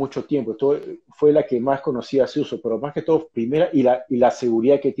durante mucho tiempo. Fue la que más conocía su uso, pero más que todo primera y la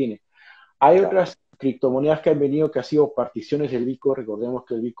seguridad que tiene. Hay Claro, otras criptomonedas que han venido que han sido particiones del Bitcoin. Recordemos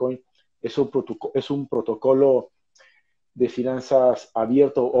que el Bitcoin es un protocolo de finanzas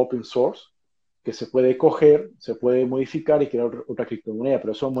abierto, open source, que se puede coger, se puede modificar y crear otra criptomoneda,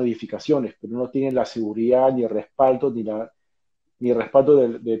 pero son modificaciones, pero no tienen la seguridad ni el respaldo ni el respaldo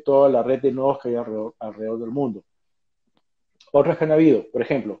de toda la red de nodos que hay alrededor del mundo. Otras que han habido, por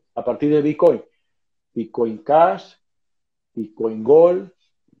ejemplo, a partir de Bitcoin, Bitcoin Cash, Bitcoin Gold,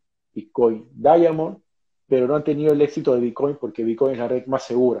 Bitcoin Diamond, pero no han tenido el éxito de Bitcoin porque Bitcoin es la red más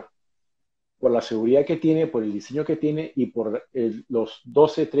segura, por la seguridad que tiene, por el diseño que tiene y por los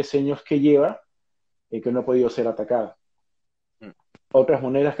 12, 13 años que lleva en que no ha podido ser atacada. Otras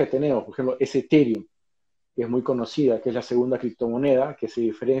monedas que tenemos, por ejemplo, es Ethereum, que es muy conocida, que es la segunda criptomoneda, que se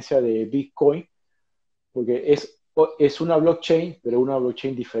diferencia de Bitcoin, porque es una blockchain, pero una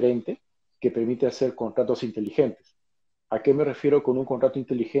blockchain diferente, que permite hacer contratos inteligentes. ¿A qué me refiero con un contrato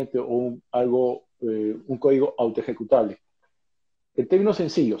inteligente o un código autoejecutable? En términos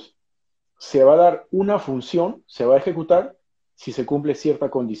sencillos, se va a dar una función, se va a ejecutar si se cumple cierta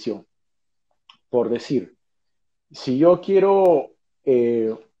condición. Por decir, si yo quiero,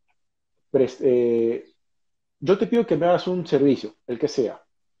 yo te pido que me hagas un servicio, el que sea,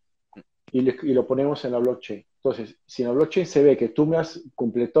 y lo ponemos en la blockchain. Entonces, si en la blockchain se ve que tú me has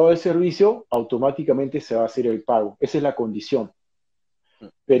completado el servicio, automáticamente se va a hacer el pago. Esa es la condición.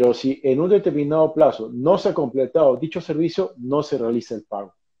 Pero si en un determinado plazo no se ha completado dicho servicio, no se realiza el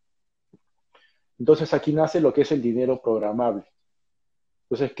pago. Entonces aquí nace lo que es el dinero programable.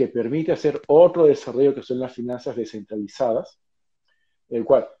 Entonces, que permite hacer otro desarrollo que son las finanzas descentralizadas, el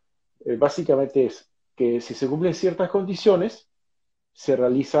cual básicamente es que si se cumplen ciertas condiciones, se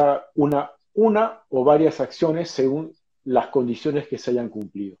realiza una o varias acciones según las condiciones que se hayan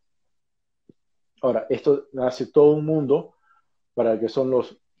cumplido. Ahora, esto hace todo un mundo para que son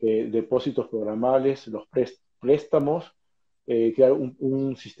los depósitos programables, los préstamos, crear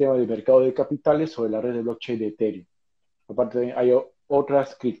un sistema de mercado de capitales sobre la red de blockchain de Ethereum. Aparte, hay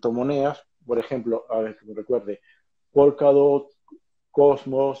otras criptomonedas, por ejemplo, a ver que me recuerde, Polkadot,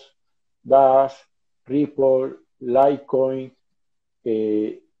 Cosmos, DAS, Ripple, Litecoin,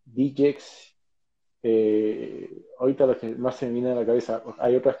 DJX, ahorita las que más se me vienen a la cabeza,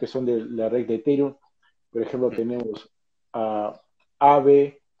 hay otras que son de la red de Ethereum, por ejemplo tenemos a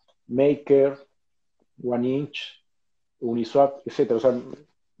Aave, Maker, OneInch, Uniswap, etcétera. O sea,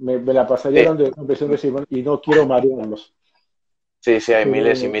 me la pasaría dando de impresión y no quiero marearlos. Sí, hay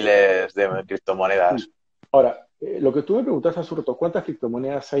miles y miles de criptomonedas. Sí. Ahora, lo que tú me preguntaste hace un rato, ¿cuántas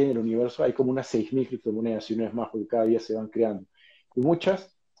criptomonedas hay en el universo? Hay como unas 6.000 criptomonedas, si no es más, porque cada día se van creando. Y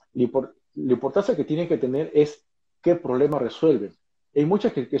muchas, la importancia que tienen que tener es qué problema resuelven. Hay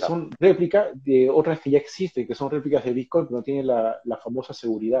muchas que son réplicas de otras que ya existen, que son réplicas de Bitcoin, pero no tienen la famosa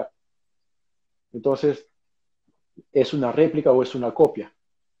seguridad. Entonces, ¿es una réplica o es una copia?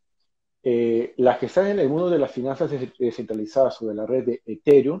 Las que están en el mundo de las finanzas descentralizadas sobre la red de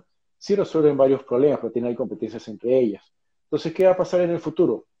Ethereum sí resuelven varios problemas, pero tienen competencias entre ellas. Entonces, ¿qué va a pasar en el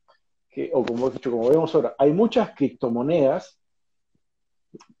futuro? O como he dicho, como vemos ahora, hay muchas criptomonedas,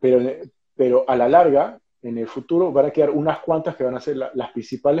 pero a la larga, en el futuro, van a quedar unas cuantas que van a ser las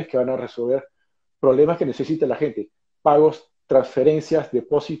principales que van a resolver problemas que necesita la gente. Pagos, transferencias,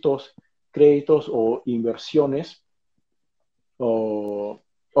 depósitos, créditos o inversiones o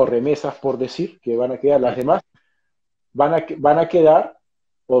remesas, por decir, que van a quedar. Las demás van a quedar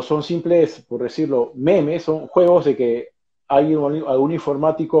o son simples, por decirlo, memes, son juegos de que hay algún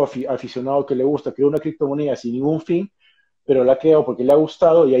informático aficionado que le gusta crear una criptomoneda sin ningún fin, pero la ha creado porque le ha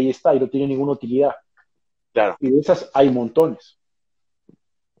gustado y ahí está, y no tiene ninguna utilidad. Claro. Y de esas hay montones.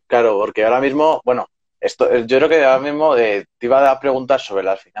 Claro, porque ahora mismo, bueno, yo creo que ahora mismo te iba a preguntar sobre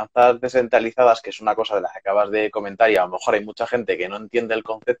las finanzas descentralizadas, que es una cosa de la que acabas de comentar y a lo mejor hay mucha gente que no entiende el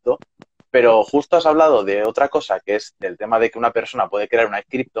concepto, pero justo has hablado de otra cosa, que es del tema de que una persona puede crear una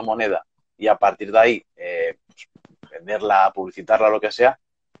criptomoneda y a partir de ahí pues, venderla, publicitarla, lo que sea.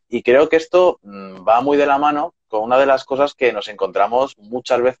 Y creo que esto va muy de la mano con una de las cosas que nos encontramos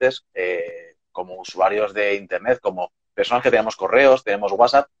muchas veces como usuarios de Internet, como personas que tenemos correos, tenemos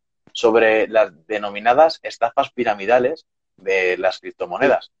WhatsApp, sobre las denominadas estafas piramidales de las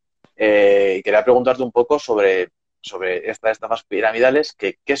criptomonedas. Y quería preguntarte un poco sobre estas estafas piramidales,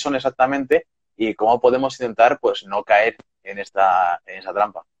 qué son exactamente y cómo podemos intentar pues no caer en esa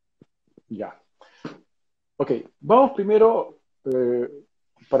trampa. Ya. Ok, vamos primero,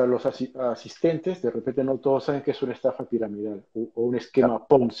 para los asistentes, de repente no todos saben qué es una estafa piramidal o un esquema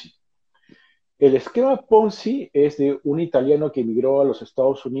Ponzi. El esquema Ponzi es de un italiano que emigró a los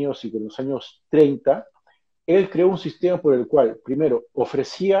Estados Unidos y que en los años 30, él creó un sistema por el cual, primero,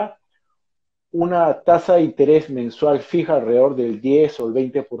 ofrecía una tasa de interés mensual fija alrededor del 10 o el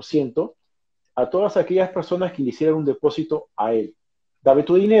 20% a todas aquellas personas que le hicieran un depósito a él. Dame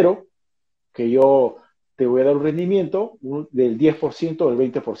tu dinero, que yo te voy a dar un rendimiento del 10% o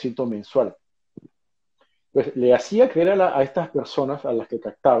del 20% mensual. Pues le hacía creer a estas personas a las que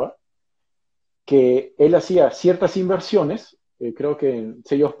captaba que él hacía ciertas inversiones creo que en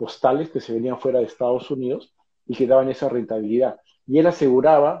sellos postales que se venían fuera de Estados Unidos y que daban esa rentabilidad. Y él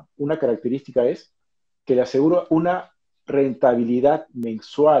aseguraba, una característica es que le asegura una rentabilidad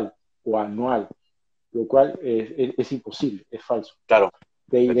mensual o anual, lo cual es imposible, es falso. Claro.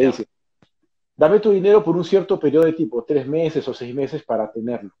 Le dice, dame tu dinero por un cierto periodo de tiempo, 3 meses o 6 meses para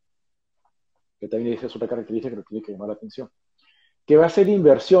tenerlo. Que también esa es otra característica que nos tiene que llamar la atención. Que va a ser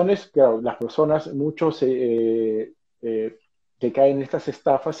inversiones, claro, las personas, muchos que caen en estas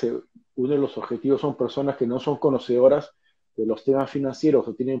estafas, uno de los objetivos son personas que no son conocedoras de los temas financieros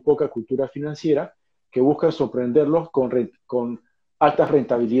o tienen poca cultura financiera, que buscan sorprenderlos con altas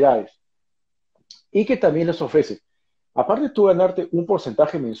rentabilidades. Y que también les ofrece, aparte de tú ganarte un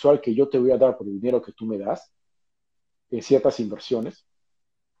porcentaje mensual que yo te voy a dar por el dinero que tú me das, en ciertas inversiones,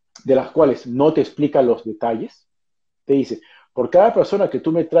 de las cuales no te explica los detalles, te dice, por cada persona que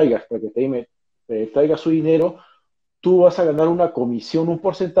tú me traigas, para que te traiga su dinero, tú vas a ganar una comisión, un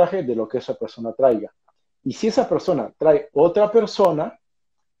porcentaje de lo que esa persona traiga. Y si esa persona trae otra persona,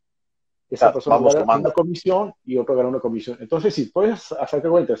 esa persona va a ganar una comisión y otro gana una comisión. Entonces, si puedes sacar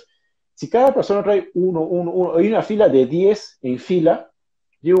cuentas, si cada persona trae uno, hay una fila de 10 en fila,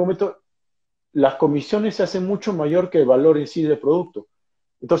 llega un momento, las comisiones se hacen mucho mayor que el valor en sí del producto.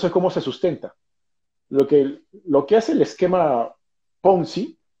 Entonces, ¿cómo se sustenta? Lo que hace el esquema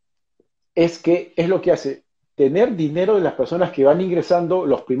Ponzi es lo que hace tener dinero de las personas que van ingresando,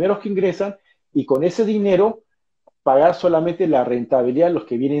 los primeros que ingresan, y con ese dinero pagar solamente la rentabilidad de los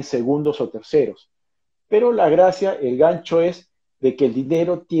que vienen segundos o terceros. Pero la gracia, el gancho es de que el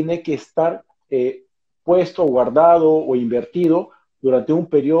dinero tiene que estar puesto, guardado o invertido durante un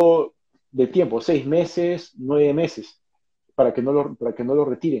periodo de tiempo, 6 meses, 9 meses, para que no lo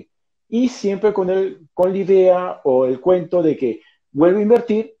retiren. Y siempre con la idea o el cuento de que vuelvo a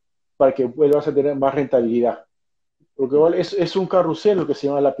invertir para que vuelvas a tener más rentabilidad. Porque es un carrusel lo que se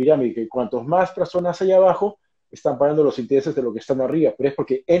llama la pirámide, que cuantos más personas hay abajo, están pagando los intereses de lo que están arriba, pero es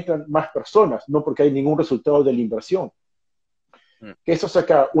porque entran más personas, no porque hay ningún resultado de la inversión. Que eso se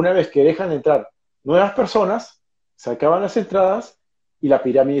acaba, una vez que dejan de entrar nuevas personas, se acaban las entradas y la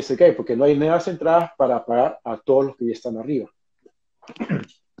pirámide se cae, porque no hay nuevas entradas para pagar a todos los que ya están arriba.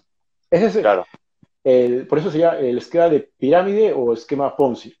 Claro. Por eso se llama el esquema de pirámide o esquema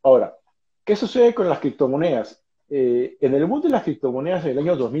Ponzi. Ahora, ¿qué sucede con las criptomonedas? En el mundo de las criptomonedas, en el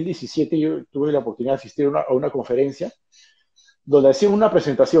año 2017, yo tuve la oportunidad de asistir a una conferencia donde hacían una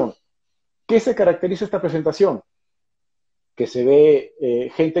presentación. ¿Qué se caracteriza esta presentación? Que se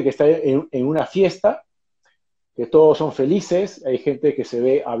ve gente que está en una fiesta, que todos son felices, hay gente que se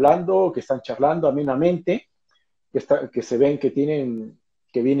ve hablando, que están charlando amenamente, que se ven que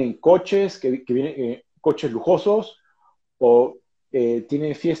vienen coches, que vienen coches lujosos, o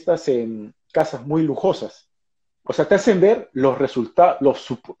tienen fiestas en casas muy lujosas. O sea, te hacen ver los resultados,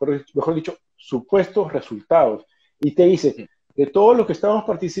 mejor dicho, supuestos resultados. Y te dice, de todos los que estamos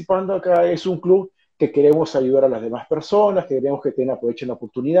participando acá es un club que queremos ayudar a las demás personas, que queremos que aprovechen la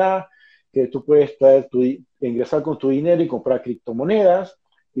oportunidad, que tú puedes ingresar con tu dinero y comprar criptomonedas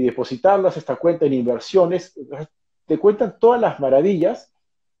y depositarlas a esta cuenta en inversiones. Te cuentan todas las maravillas,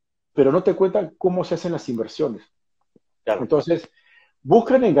 pero no te cuentan cómo se hacen las inversiones. Claro. Entonces,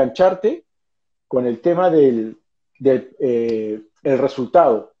 buscan engancharte con el tema del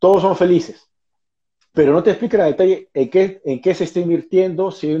resultado. Todos son felices, pero no te explican a detalle en qué se está invirtiendo,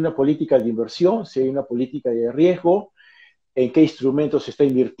 si hay una política de inversión, si hay una política de riesgo, en qué instrumentos se está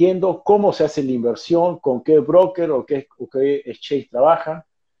invirtiendo, cómo se hace la inversión, con qué broker o qué exchange trabajan.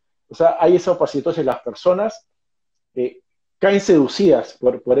 O sea, hay esa opacidad. Entonces, las personas caen seducidas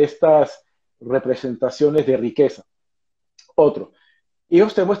por estas representaciones de riqueza. Otro,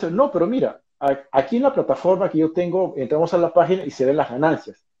 ellos te muestran, no, pero mira, aquí en la plataforma que yo tengo, entramos a la página y se ven las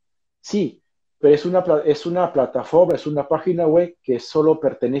ganancias. Sí, pero es una plataforma, es una página web que solo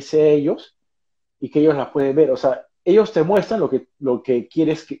pertenece a ellos y que ellos la pueden ver. O sea, ellos te muestran lo que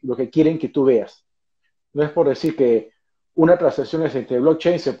quieren que tú veas. No es por decir que una transacción es entre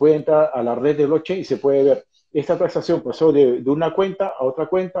blockchain, se puede entrar a la red de blockchain y se puede ver. Esta transacción pasó de una cuenta a otra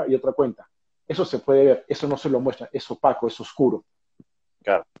cuenta y otra cuenta. Eso se puede ver, eso no se lo muestra, es opaco, es oscuro.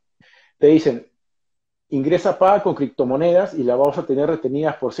 Claro. Te dicen, ingresa, paga con criptomonedas y la vamos a tener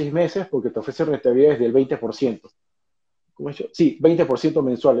retenidas por 6 meses porque te ofrecen rentabilidades del 20%. ¿Cómo he dicho? Sí, 20%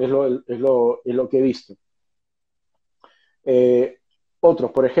 mensual, es lo que he visto.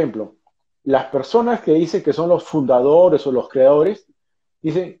 Otros, por ejemplo, las personas que dicen que son los fundadores o los creadores,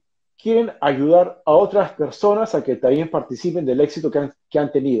 dicen, quieren ayudar a otras personas a que también participen del éxito que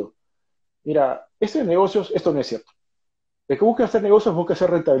han tenido. Mira, este negocio, esto no es cierto. El que busca hacer negocios busca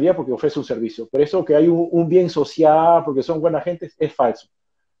hacer rentabilidad porque ofrece un servicio. Por eso que hay un bien social, porque son buena gente, es falso.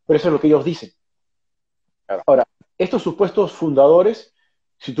 Pero eso es lo que ellos dicen. Claro. Ahora, estos supuestos fundadores,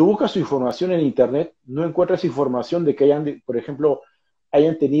 si tú buscas su información en Internet, no encuentras información de que hayan, por ejemplo,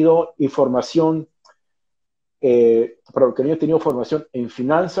 hayan tenido información, que hayan tenido formación en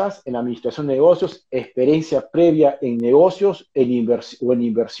finanzas, en administración de negocios, experiencia previa en negocios o en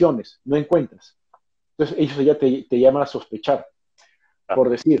inversiones. No encuentras. Entonces, ellos ya te llaman a sospechar. Claro. Por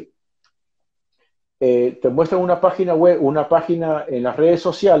decir, te muestran una página web, una página en las redes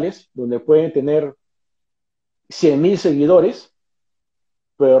sociales, donde pueden tener 100.000 seguidores,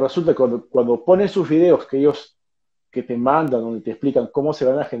 pero resulta que cuando ponen sus videos que te mandan, donde te explican cómo se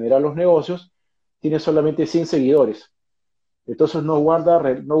van a generar los negocios, tiene solamente 100 seguidores. Entonces no guarda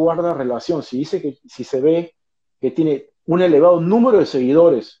relación. Si dice que si se ve que tiene un elevado número de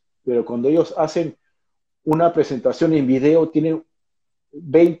seguidores, pero cuando ellos hacen una presentación en video, tienen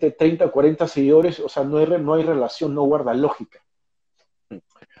 20, 30, 40 seguidores, o sea, no hay relación, no guarda lógica.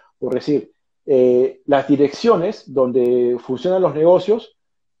 Por decir, las direcciones donde funcionan los negocios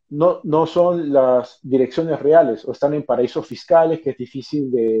no son las direcciones reales o están en paraísos fiscales que es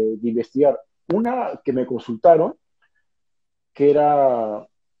difícil de investigar. Una que me consultaron, que era,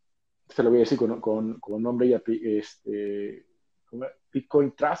 se lo voy a decir con nombre y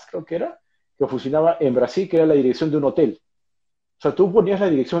Bitcoin Trust creo que era, que funcionaba en Brasil, que era la dirección de un hotel. O sea, tú ponías la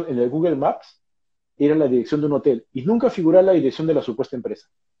dirección en el Google Maps, era la dirección de un hotel, y nunca figuraba la dirección de la supuesta empresa.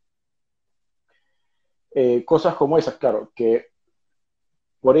 Cosas como esas, claro, que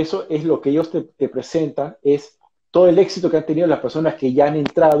por eso es lo que ellos te presentan, es todo el éxito que han tenido las personas que ya han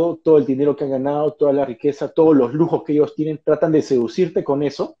entrado, todo el dinero que han ganado, toda la riqueza, todos los lujos que ellos tienen, tratan de seducirte con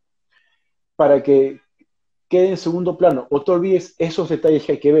eso para que quede en segundo plano o te olvides esos detalles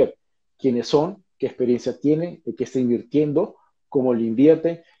que hay que ver, quiénes son, qué experiencia tienen, de qué está invirtiendo, cómo le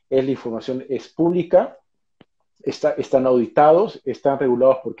invierten, es la información es pública, están auditados, están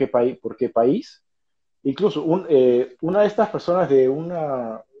regulados por qué país. Incluso una de estas personas de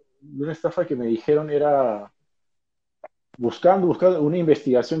una estafa que me dijeron era buscando una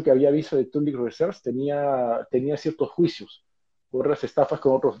investigación que había visto de Tundic Research, tenía ciertos juicios por las estafas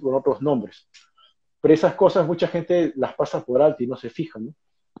con otros nombres. Pero esas cosas mucha gente las pasa por alto y no se fija, ¿no?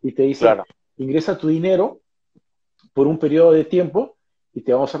 Y te dice, Claro. ingresa tu dinero por un periodo de tiempo y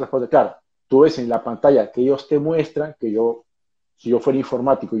te vamos a responder. Claro, tú ves en la pantalla que ellos te muestran, si yo fuera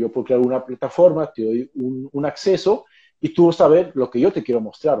informático, yo puedo crear una plataforma, te doy un acceso y tú vas a ver lo que yo te quiero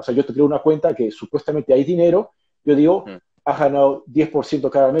mostrar. O sea, yo te creo una cuenta que supuestamente hay dinero, yo digo, has ganado 10%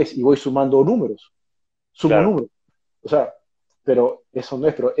 cada mes y voy sumando números, sumo Claro. números. O sea, pero eso no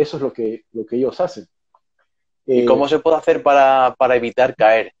es, pero eso es lo que ellos hacen. ¿Y cómo se puede hacer para evitar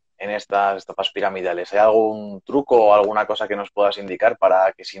caer en estas estafas piramidales? ¿Hay algún truco o alguna cosa que nos puedas indicar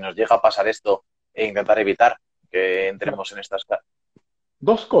para que si nos llega a pasar esto e intentar evitar que entremos en estas...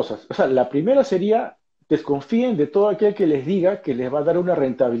 Dos cosas. O sea, la primera sería, desconfíen de todo aquel que les diga que les va a dar una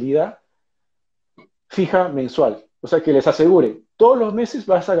rentabilidad fija mensual. O sea, que les asegure, todos los meses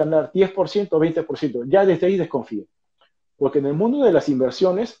vas a ganar 10% o 20%. Ya desde ahí desconfíen. Porque en el mundo de las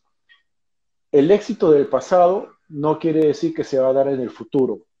inversiones, el éxito del pasado no quiere decir que se va a dar en el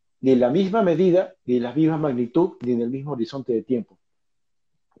futuro, ni en la misma medida, ni en la misma magnitud, ni en el mismo horizonte de tiempo.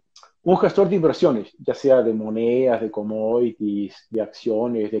 Un gestor de inversiones, ya sea de monedas, de commodities, de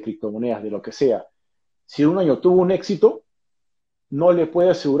acciones, de criptomonedas, de lo que sea, si un año tuvo un éxito, no le puede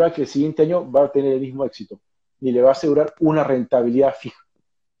asegurar que el siguiente año va a tener el mismo éxito, ni le va a asegurar una rentabilidad fija.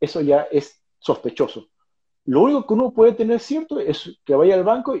 Eso ya es sospechoso. Lo único que uno puede tener cierto es que vaya al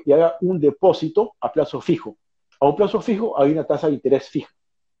banco y haga un depósito a plazo fijo. A un plazo fijo hay una tasa de interés fija.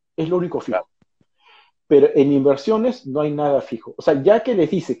 Es lo único fijo. Claro. Pero en inversiones no hay nada fijo. O sea, ya que les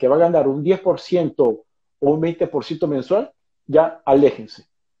dice que va a ganar un 10% o un 20% mensual, ya aléjense.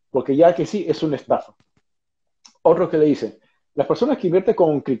 Porque ya que sí, es una estafa. Otro que le dicen, las personas que invierten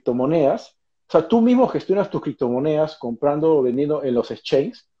con criptomonedas, o sea, tú mismo gestionas tus criptomonedas comprando o vendiendo en los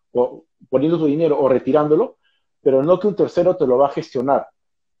exchanges, o poniendo tu dinero o retirándolo, pero no que un tercero te lo va a gestionar,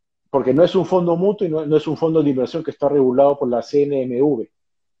 porque no es un fondo mutuo y no es un fondo de inversión que está regulado por la CNMV.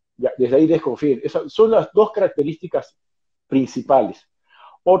 Ya, desde ahí desconfíen. Esas son las dos características principales.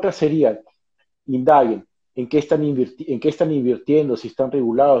 Otras serían, indaguen en qué están invirtiendo, si están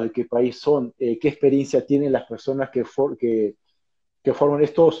regulados, de qué país son, qué experiencia tienen las personas que forman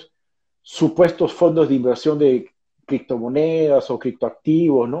estos supuestos fondos de inversión de criptomonedas o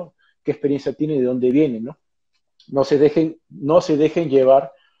criptoactivos, ¿no? ¿Qué experiencia tienen, de dónde vienen, ¿no? No se dejen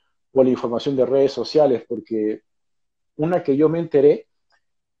llevar por la información de redes sociales, porque una que yo me enteré,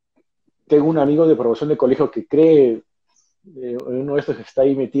 tengo un amigo de promoción de colegio que cree uno de estos que está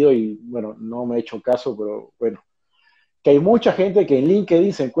ahí metido y, bueno, no me ha hecho caso, pero bueno, que hay mucha gente que en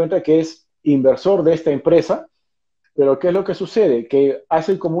LinkedIn se encuentra que es inversor de esta empresa, pero ¿qué es lo que sucede? Que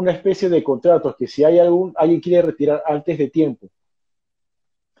hacen como una especie de contratos que si hay alguien quiere retirar antes de tiempo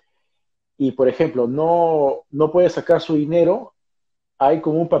y, por ejemplo, no puede sacar su dinero, hay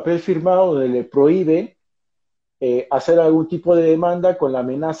como un papel firmado donde le prohíbe hacer algún tipo de demanda con la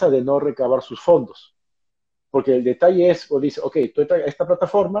amenaza de no recabar sus fondos. Porque el detalle es, o dice, ok, tú entras a esta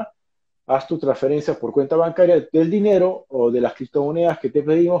plataforma, haz tu transferencia por cuenta bancaria del dinero o de las criptomonedas que te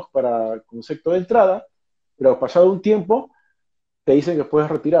pedimos para concepto de entrada, pero pasado un tiempo te dicen que puedes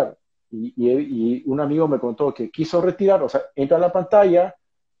retirar. Y un amigo me contó que quiso retirar, o sea, entra a la pantalla,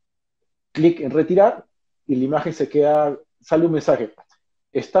 clic en retirar y la imagen se queda, sale un mensaje.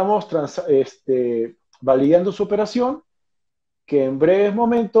 Estamos validando su operación, que en breves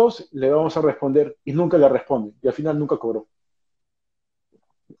momentos le vamos a responder y nunca le responden. Y al final nunca cobró.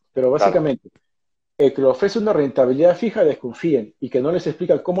 Pero Claro. básicamente, el que le ofrece una rentabilidad fija, desconfíen. Y que no les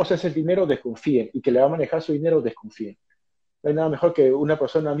explica cómo se hace el dinero, desconfíen. Y que le va a manejar su dinero, desconfíen. No hay nada mejor que una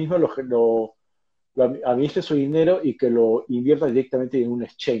persona misma lo administre su dinero y que lo invierta directamente en un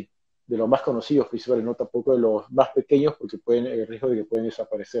exchange. De los más conocidos principales, no tampoco de los más pequeños, porque pueden el riesgo de que pueden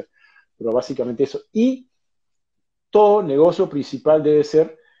desaparecer. Pero básicamente eso. Y todo negocio principal debe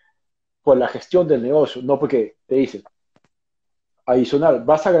ser por la gestión del negocio, no porque te dicen, adicional,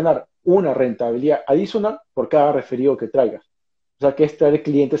 vas a ganar una rentabilidad adicional por cada referido que traigas. O sea, que es traer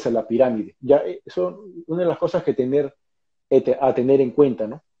clientes a la pirámide. Ya, eso es una de las cosas que a tener en cuenta,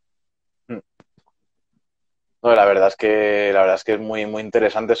 ¿no? No, la verdad es que es muy, muy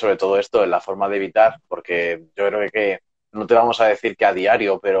interesante sobre todo esto, la forma de evitar, porque yo creo que no te vamos a decir que a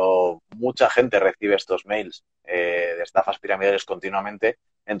diario, pero mucha gente recibe estos mails de estafas piramidales continuamente.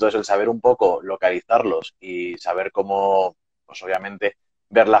 Entonces, el saber un poco localizarlos y saber cómo, pues obviamente,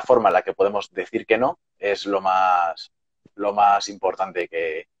 ver la forma en la que podemos decir que no, es lo más importante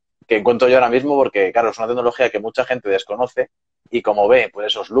que encuentro yo ahora mismo, porque, claro, es una tecnología que mucha gente desconoce y como ve, pues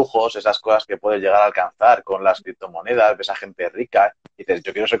esos lujos, esas cosas que puedes llegar a alcanzar con las criptomonedas, ves a gente rica, y dices,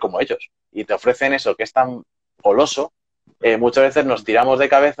 yo quiero ser como ellos. Y te ofrecen eso que es tan goloso, muchas veces nos tiramos de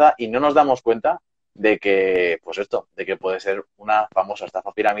cabeza y no nos damos cuenta de que, pues esto, de que puede ser una famosa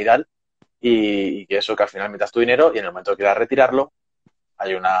estafa piramidal y que eso que al final metas tu dinero y en el momento que quieras retirarlo,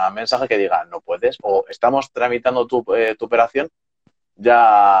 hay un mensaje que diga, no puedes, o estamos tramitando tu operación,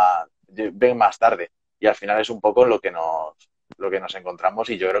 ya ven más tarde. Y al final es un poco lo que nos encontramos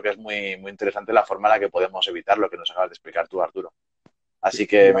y yo creo que es muy, muy interesante la forma en la que podemos evitar lo que nos acabas de explicar tú, Arturo. Así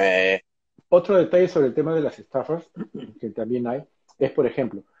que Mira, otro detalle sobre el tema de las estafas, que también hay, es, por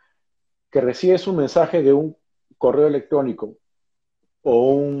ejemplo, que recibes un mensaje de un correo electrónico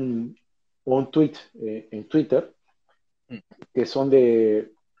o un tweet en Twitter que son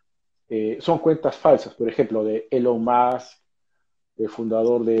cuentas falsas, por ejemplo, de Elon Musk, el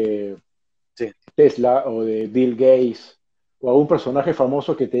fundador de sí, Tesla o de Bill Gates, o a un personaje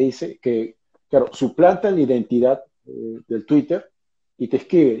famoso que te dice que, claro, suplantan la identidad del Twitter y te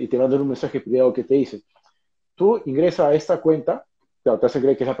escribe y te mandan un mensaje privado que te dice, tú ingresas a esta cuenta, claro, te hace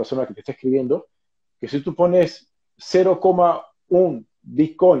creer que es la persona que te está escribiendo, que si tú pones 0,1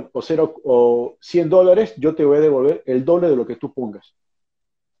 Bitcoin o $100, yo te voy a devolver el doble de lo que tú pongas.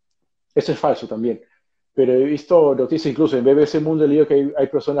 Eso es falso también. Pero he visto noticias incluso en BBC Mundo, he leído que hay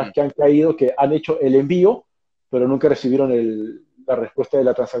personas que han caído, que han hecho el envío, pero nunca recibieron la respuesta de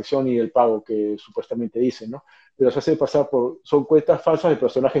la transacción y el pago que supuestamente dicen, ¿no? Pero se hace pasar son cuentas falsas de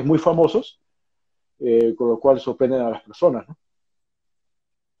personajes muy famosos, con lo cual sorprenden a las personas, ¿no?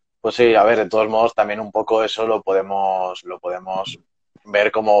 pues sí, a ver, de todos modos también un poco eso lo podemos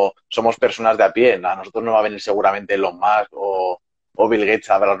ver como somos personas de a pie. A nosotros no va a venir seguramente Elon Musk o Bill Gates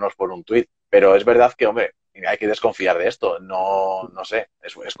a hablarnos por un tuit, pero es verdad que, hombre, hay que desconfiar de esto. No, no sé,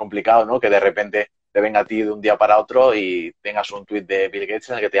 es complicado, ¿no? Que de repente te venga a ti de un día para otro y tengas un tuit de Bill Gates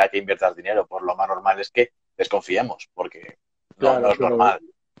en el que te diga que inviertas dinero. Pues lo más normal es que desconfiemos, porque no Claro, es pero normal,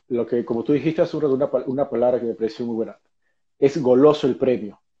 lo que, como tú dijiste hace un rato, una palabra que me pareció muy buena, es goloso el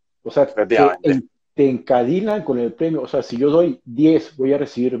premio. O sea, efectivamente. te encadinan con el premio. O sea, si yo doy 10 voy a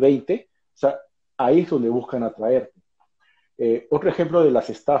recibir 20. O sea, ahí es donde buscan atraer. Otro ejemplo de las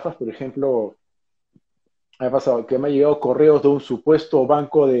estafas, por ejemplo, me ha pasado que me han llegado correos de un supuesto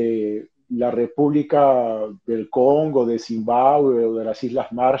banco de la República del Congo, de Zimbabue o de las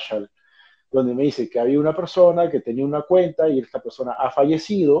Islas Marshall, donde me dice que había una persona que tenía una cuenta y esta persona ha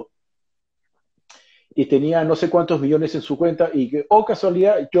fallecido y tenía no sé cuántos millones en su cuenta y que, oh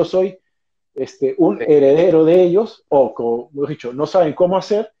casualidad, yo soy un Sí. heredero de ellos, o como hemos dicho, no saben cómo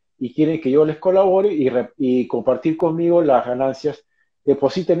hacer y quieren que yo les colabore y compartir conmigo las ganancias.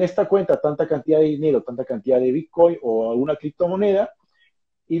 Depositen en esta cuenta tanta cantidad de dinero, tanta cantidad de Bitcoin o alguna criptomoneda,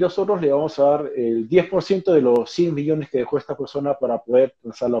 y nosotros le vamos a dar el 10% de los 100 millones que dejó esta persona para poder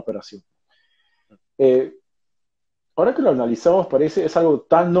lanzar la operación. Eh, Ahora que lo analizamos, es algo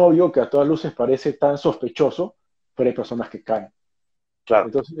tan obvio que a todas luces parece tan sospechoso, pero hay personas que caen. Claro.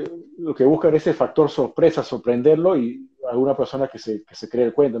 Entonces, lo que buscan es ese factor sorpresa, sorprenderlo, y alguna persona que se cree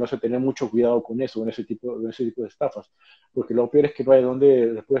el cuento, no sé, tener mucho cuidado con eso, con ese tipo de estafas, porque lo peor es que no hay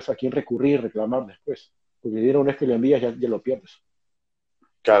dónde después a quién recurrir y reclamar después, porque el dinero una vez que lo envías ya lo pierdes.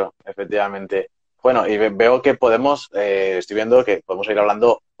 Claro, efectivamente. Bueno, y veo que estoy viendo que podemos ir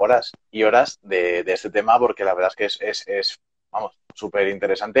hablando horas y horas de este tema porque la verdad es que es vamos, súper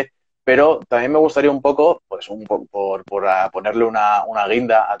interesante. Pero también me gustaría un poco, pues por ponerle una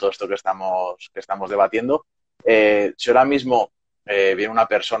guinda a todo esto que estamos debatiendo. Si ahora mismo viene una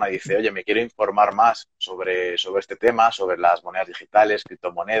persona y dice, oye, me quiero informar más sobre este tema, sobre las monedas digitales,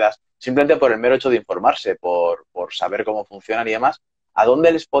 criptomonedas, simplemente por el mero hecho de informarse, por saber cómo funcionan y demás. ¿A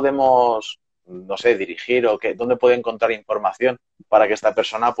dónde les podemos, no sé, dirigir o dónde puede encontrar información para que esta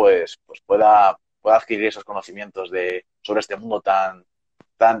persona pues pueda adquirir esos conocimientos sobre este mundo tan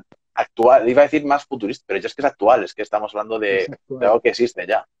actual? Iba a decir más futurista, pero ya es que es actual, es que estamos hablando de algo que existe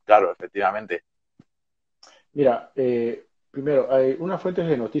ya, claro, efectivamente. Mira, primero, hay unas fuentes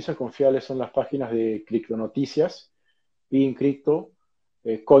de noticias confiables son las páginas de Criptonoticias, Crypto,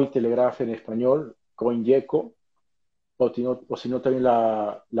 Cointelegraph en español, CoinGecko, o si no también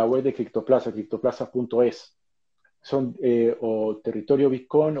la web de Criptoplaza, criptoplaza.es. Son o Territorio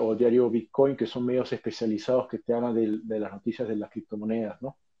Bitcoin o Diario Bitcoin, que son medios especializados que te hablan de las noticias de las criptomonedas,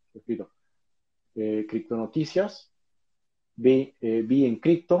 ¿no? Repito, Criptonoticias, en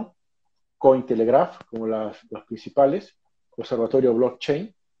Crypto, Cointelegraph, como las principales, Observatorio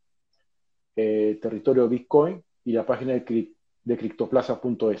Blockchain, Territorio Bitcoin y la página de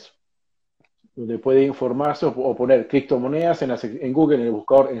criptoplaza.es, donde puede informarse o poner criptomonedas en Google, en el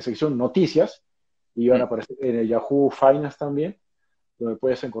buscador, en la sección noticias, y van a aparecer en el Yahoo Finance también, donde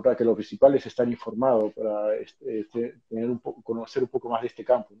puedes encontrar que los principales están informados para conocer un poco más de este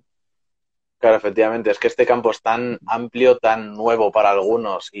campo, ¿no? Claro, efectivamente, es que este campo es tan amplio, tan nuevo para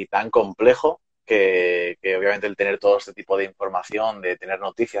algunos y tan complejo que obviamente el tener todo este tipo de información, de tener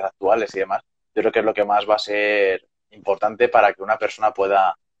noticias actuales y demás, yo creo que es lo que más va a ser importante para que una persona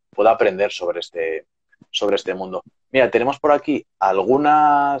pueda aprender sobre este mundo. Mira, tenemos por aquí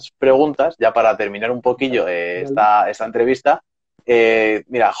algunas preguntas, ya para terminar un poquillo esta entrevista.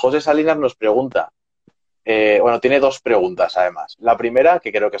 Mira, José Salinas nos pregunta, bueno, tiene dos preguntas además. La primera,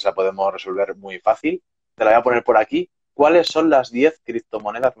 que creo que se la podemos resolver muy fácil, te la voy a poner por aquí. ¿Cuáles son las 10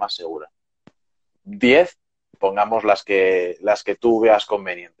 criptomonedas más seguras? 10, pongamos las que tú veas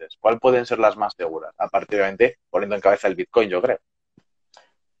convenientes. ¿Cuáles pueden ser las más seguras? Aparte, obviamente, poniendo en cabeza el Bitcoin, yo creo.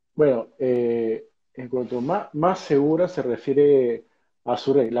 Bueno, en cuanto más segura se refiere a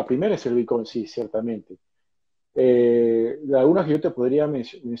su red. La primera es el Bitcoin, sí, ciertamente. Algunas que yo te podría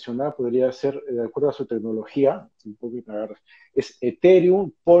mencionar, podría ser, de acuerdo a su tecnología, un poco que me agarras, es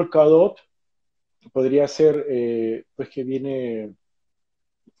Ethereum, Polkadot, podría ser, pues que viene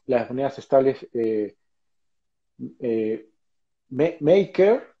las monedas estables, eh,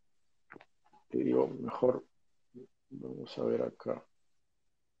 Maker, te digo, mejor, vamos a ver acá.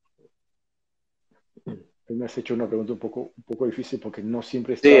 Me has hecho una pregunta un poco difícil porque no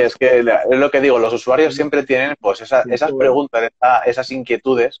siempre Sí, estás... es que es lo que digo, los usuarios siempre tienen pues esas preguntas, esas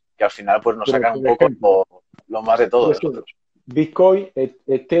inquietudes que al final pues nos Pero, sacan un por poco ejemplo, lo más de todo de nosotros. Bitcoin,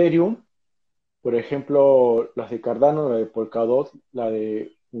 Ethereum, por ejemplo, las de Cardano, la de Polkadot, la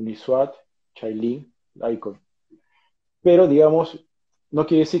de Uniswap, Chainlink, Icon. Pero, digamos, no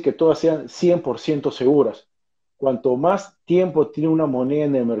quiere decir que todas sean 100% seguras. Cuanto más tiempo tiene una moneda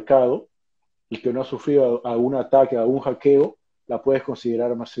en el mercado y que no ha sufrido algún ataque, algún hackeo, la puedes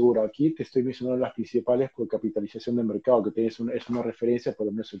considerar más segura. Aquí te estoy mencionando las principales por capitalización de mercado, que es una referencia, por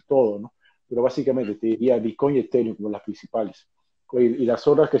lo menos el todo, ¿no? Pero básicamente te diría Bitcoin y Ethereum como las principales. Y las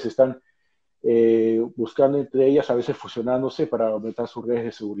otras que se están buscando entre ellas, a veces fusionándose para aumentar sus redes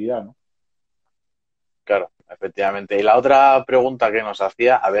de seguridad, ¿no? Claro, efectivamente. Y la otra pregunta que nos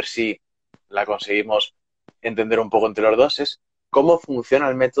hacía, a ver si la conseguimos entender un poco entre los dos, es ¿cómo funciona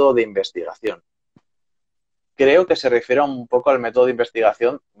el método de investigación? Creo que se refiere un poco al método de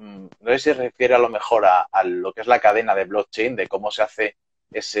investigación, no sé si se refiere a lo mejor a lo que es la cadena de blockchain, de cómo se hace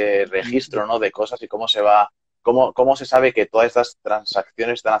ese registro, ¿no?, de cosas y cómo se sabe que todas estas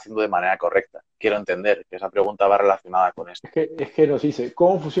transacciones están haciendo de manera correcta. Quiero entender que esa pregunta va relacionada con esto. Es que nos dice,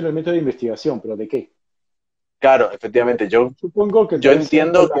 ¿cómo funciona el método de investigación? ¿Pero de qué? Claro, efectivamente. Supongo que Yo también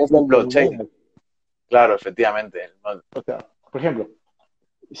sean con entiendo que las es del blockchain. criptomonedas. Claro, efectivamente. O sea, por ejemplo,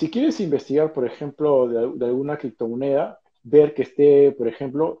 si quieres investigar, por ejemplo, de alguna criptomoneda, ver que esté, por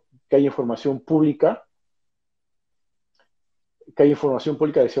ejemplo, que hay información pública,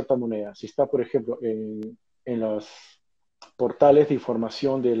 de cierta moneda. Si está, por ejemplo, en los portales de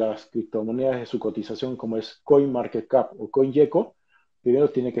información de las criptomonedas de su cotización, como es CoinMarketCap o CoinGecko,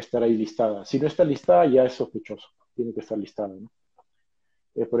 primero tiene que estar ahí listada. Si no está listada, ya es sospechoso. Tiene que estar listada, ¿no?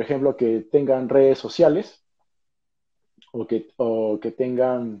 Por ejemplo, que tengan redes sociales o que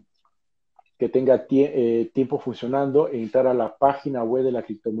tiempo funcionando e entrar a la página web de la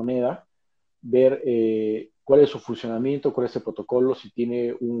criptomoneda, ver cuál es su funcionamiento, cuál es el protocolo, si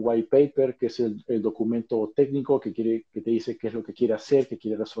tiene un white paper, que es el documento técnico que te dice qué es lo que quiere hacer, qué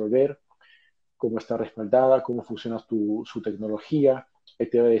quiere resolver, cómo está respaldada, cómo funciona su tecnología.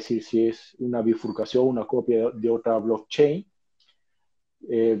 Te va a decir si es una bifurcación, una copia de otra blockchain,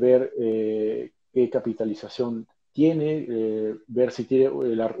 ver qué capitalización tiene, ver si tiene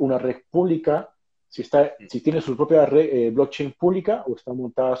una red pública, si tiene su propia blockchain pública o está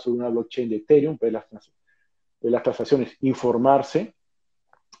montada sobre una blockchain de Ethereum, ver las transacciones, informarse,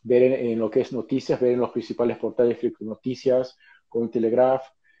 ver en lo que es noticias, ver en los principales portales de noticias, Cointelegraph,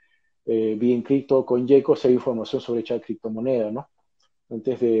 Bien Crypto, CoinGecko, si hay información sobre esta criptomoneda, ¿no?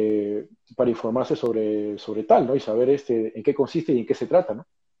 Para informarse sobre tal, ¿no? Y saber en qué consiste y en qué se trata, ¿no?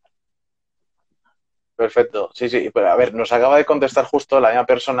 Perfecto. Sí, sí. Pero, a ver, nos acaba de contestar justo la misma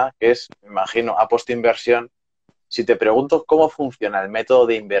persona, que es, me imagino, a post-inversión. Si te pregunto cómo funciona el método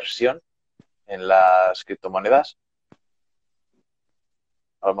de inversión en las criptomonedas,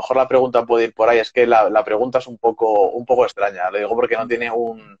 a lo mejor la pregunta puede ir por ahí. Es que la pregunta es un poco extraña. Lo digo porque no tiene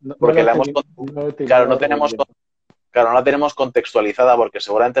un... No, Porque la hemos... no he Claro, no terminado de tenemos... bien. Claro, no la tenemos contextualizada porque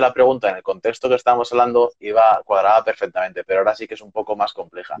seguramente la pregunta en el contexto que estábamos hablando iba cuadrada perfectamente, pero ahora sí que es un poco más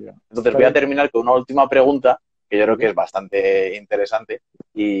compleja. Ya. Entonces voy a Para- terminar con una última pregunta que yo creo que ya. es bastante interesante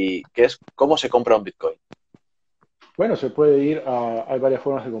y que es ¿cómo se compra un Bitcoin? Bueno, hay varias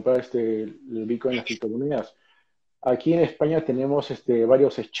formas de comprar el Bitcoin en las criptomonedas. Aquí en España tenemos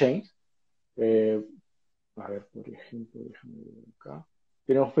varios exchanges. Eh, a ver, por ejemplo, déjame ver acá.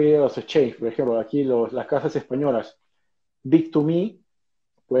 Tenemos varios exchanges, por ejemplo, aquí las casas españolas. Bit2Me,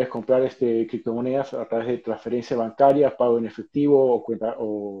 puedes comprar criptomonedas a través de transferencia bancaria, pago en efectivo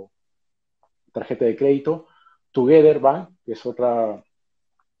o tarjeta de crédito. Together Bank, que es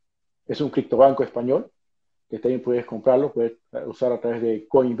un criptobanco español, que también puedes comprarlo, puedes usar a través de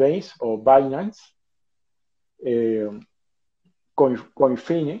Coinbase o Binance. Eh,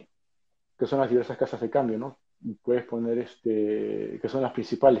 Coinfine, que son las diversas casas de cambio, ¿no? Puedes poner que son las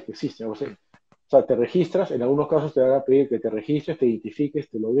principales que existen. O sea, te registras, en algunos casos te van a pedir que te registres, te identifiques,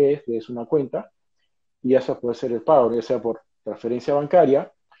 te loguees, te des una cuenta y eso puede ser el pago, ya sea por transferencia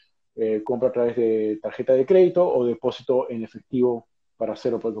bancaria, compra a través de tarjeta de crédito o depósito en efectivo para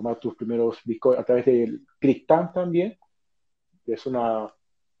hacerlo, para tomar tus primeros Bitcoin a través del CrypTan también, que es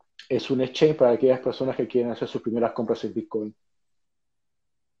un exchange para aquellas personas que quieren hacer sus primeras compras en Bitcoin.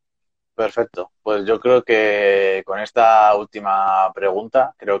 Perfecto. Pues yo creo que con esta última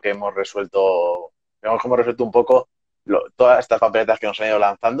pregunta creo que hemos resuelto un poco todas estas papeletas que nos han ido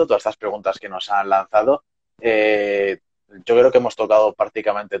lanzando, todas estas preguntas que nos han lanzado. Yo creo que hemos tocado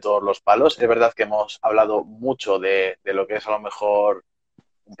prácticamente todos los palos. Es verdad que hemos hablado mucho de lo que es a lo mejor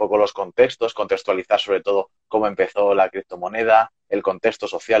un poco los contextos, contextualizar sobre todo cómo empezó la criptomoneda, el contexto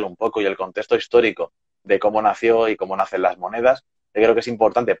social un poco y el contexto histórico de cómo nació y cómo nacen las monedas. Yo creo que es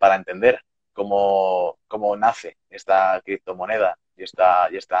importante para entender cómo nace esta criptomoneda y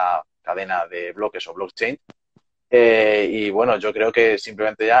esta cadena de bloques o blockchain. Y bueno, yo creo que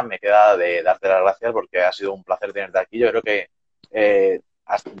simplemente ya me queda de darte las gracias porque ha sido un placer tenerte aquí. Yo creo que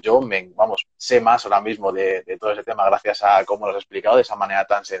vamos, sé más ahora mismo de todo ese tema gracias a cómo lo has explicado de esa manera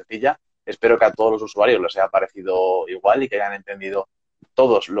tan sencilla. Espero que a todos los usuarios les haya parecido igual y que hayan entendido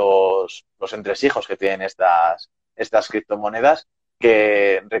todos los entresijos que tienen estas criptomonedas.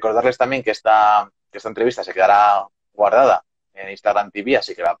 Que recordarles también que esta entrevista se quedará guardada en Instagram TV,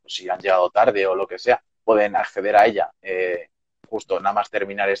 así que pues, si han llegado tarde o lo que sea, pueden acceder a ella justo nada más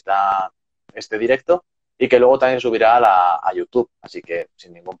terminar este directo y que luego también subirá a YouTube. Así que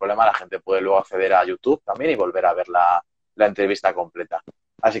sin ningún problema la gente puede luego acceder a YouTube también y volver a ver la entrevista completa.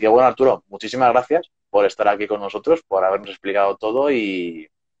 Así que bueno, Arturo, muchísimas gracias por estar aquí con nosotros, por habernos explicado todo y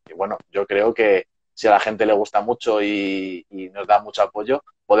bueno, yo creo que si a la gente le gusta mucho y nos da mucho apoyo,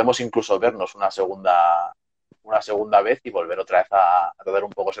 podemos incluso vernos una segunda vez y volver otra vez a tratar un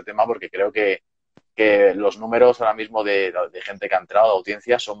poco ese tema porque creo que los números ahora mismo de gente que ha entrado, de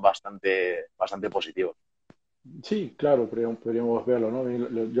audiencia, son bastante positivos. Sí, claro, podríamos verlo, ¿no?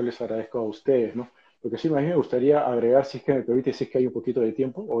 Yo les agradezco a ustedes, ¿no? Lo que sí, más bien me gustaría agregar, si es que me permite, si es que hay un poquito de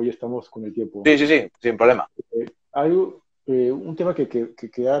tiempo, hoy estamos con el tiempo. Sí, sí, sí, sin problema. Hay un tema que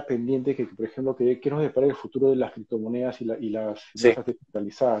queda pendiente, que por ejemplo, que nos depara el futuro de las criptomonedas y las Sí. finanzas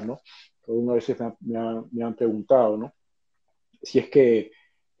descentralizadas, ¿no? Algunas veces me han preguntado, ¿no? Si es que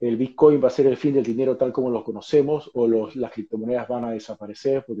el Bitcoin va a ser el fin del dinero tal como lo conocemos o las criptomonedas van a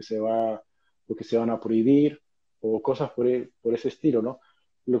desaparecer porque se van a prohibir o cosas por ese estilo, ¿no?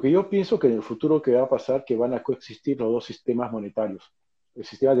 Lo que yo pienso que en el futuro que va a pasar que van a coexistir los dos sistemas monetarios. El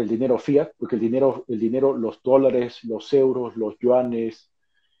sistema del dinero fiat, porque el dinero, los dólares, los euros, los yuanes,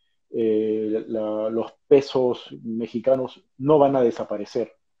 los pesos mexicanos no van a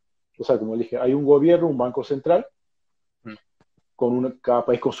desaparecer. O sea, como dije, hay un gobierno, un banco central, Mm. cada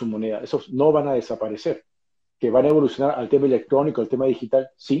país con su moneda. Esos no van a desaparecer. Que van a evolucionar al tema electrónico, al tema digital,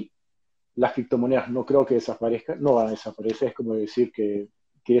 sí. Las criptomonedas no creo que desaparezcan, no van a desaparecer. Es como decir que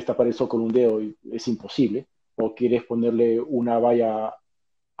quieres tapar el sol con un dedo y es imposible. O quieres ponerle una valla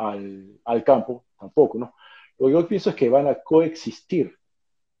al campo, tampoco, ¿no? Lo que yo pienso es que van a coexistir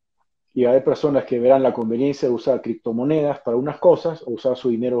y hay personas que verán la conveniencia de usar criptomonedas para unas cosas o usar su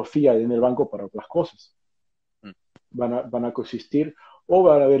dinero fiat en el banco para otras cosas. Mm. Van a coexistir o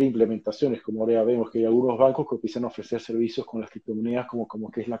van a haber implementaciones, como ahora ya vemos que hay algunos bancos que empiezan a ofrecer servicios con las criptomonedas como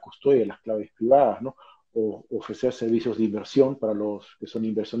que es la custodia de las claves privadas, ¿no? O ofrecer servicios de inversión para los que son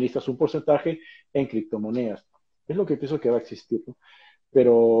inversionistas, un porcentaje en criptomonedas. Es lo que pienso que va a existir, ¿no?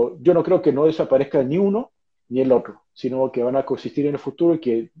 Pero yo no creo que no desaparezca ni uno ni el otro, sino que van a coexistir en el futuro y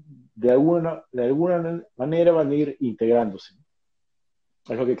que de alguna manera van a ir integrándose.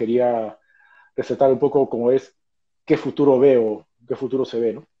 Es lo que quería resaltar un poco como es qué futuro veo, qué futuro se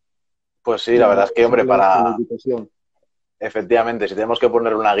ve, ¿no? Pues sí, Y la verdad es que, agradecerte hombre, por la para, invitación. efectivamente, si tenemos que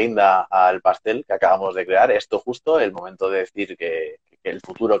poner una guinda al pastel que acabamos de crear, esto justo, el momento de decir que el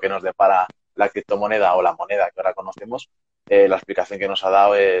futuro que nos depara la criptomoneda o la moneda que ahora conocemos, la explicación que nos ha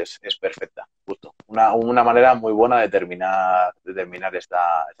dado es perfecta, justo. Una manera muy buena de terminar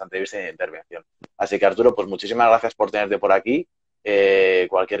esta entrevista y intervención. Así que, Arturo, pues muchísimas gracias por tenerte por aquí.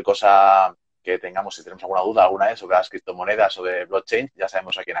 Cualquier cosa que tengamos, si tenemos alguna duda, alguna vez sobre las criptomonedas, sobre blockchain, ya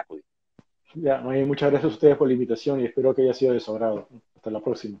sabemos a quién acudir. Ya, muchas gracias a ustedes por la invitación y espero que haya sido de su agrado. Hasta la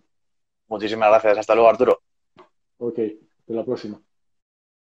próxima. Muchísimas gracias. Hasta luego, Arturo. Ok, hasta la próxima.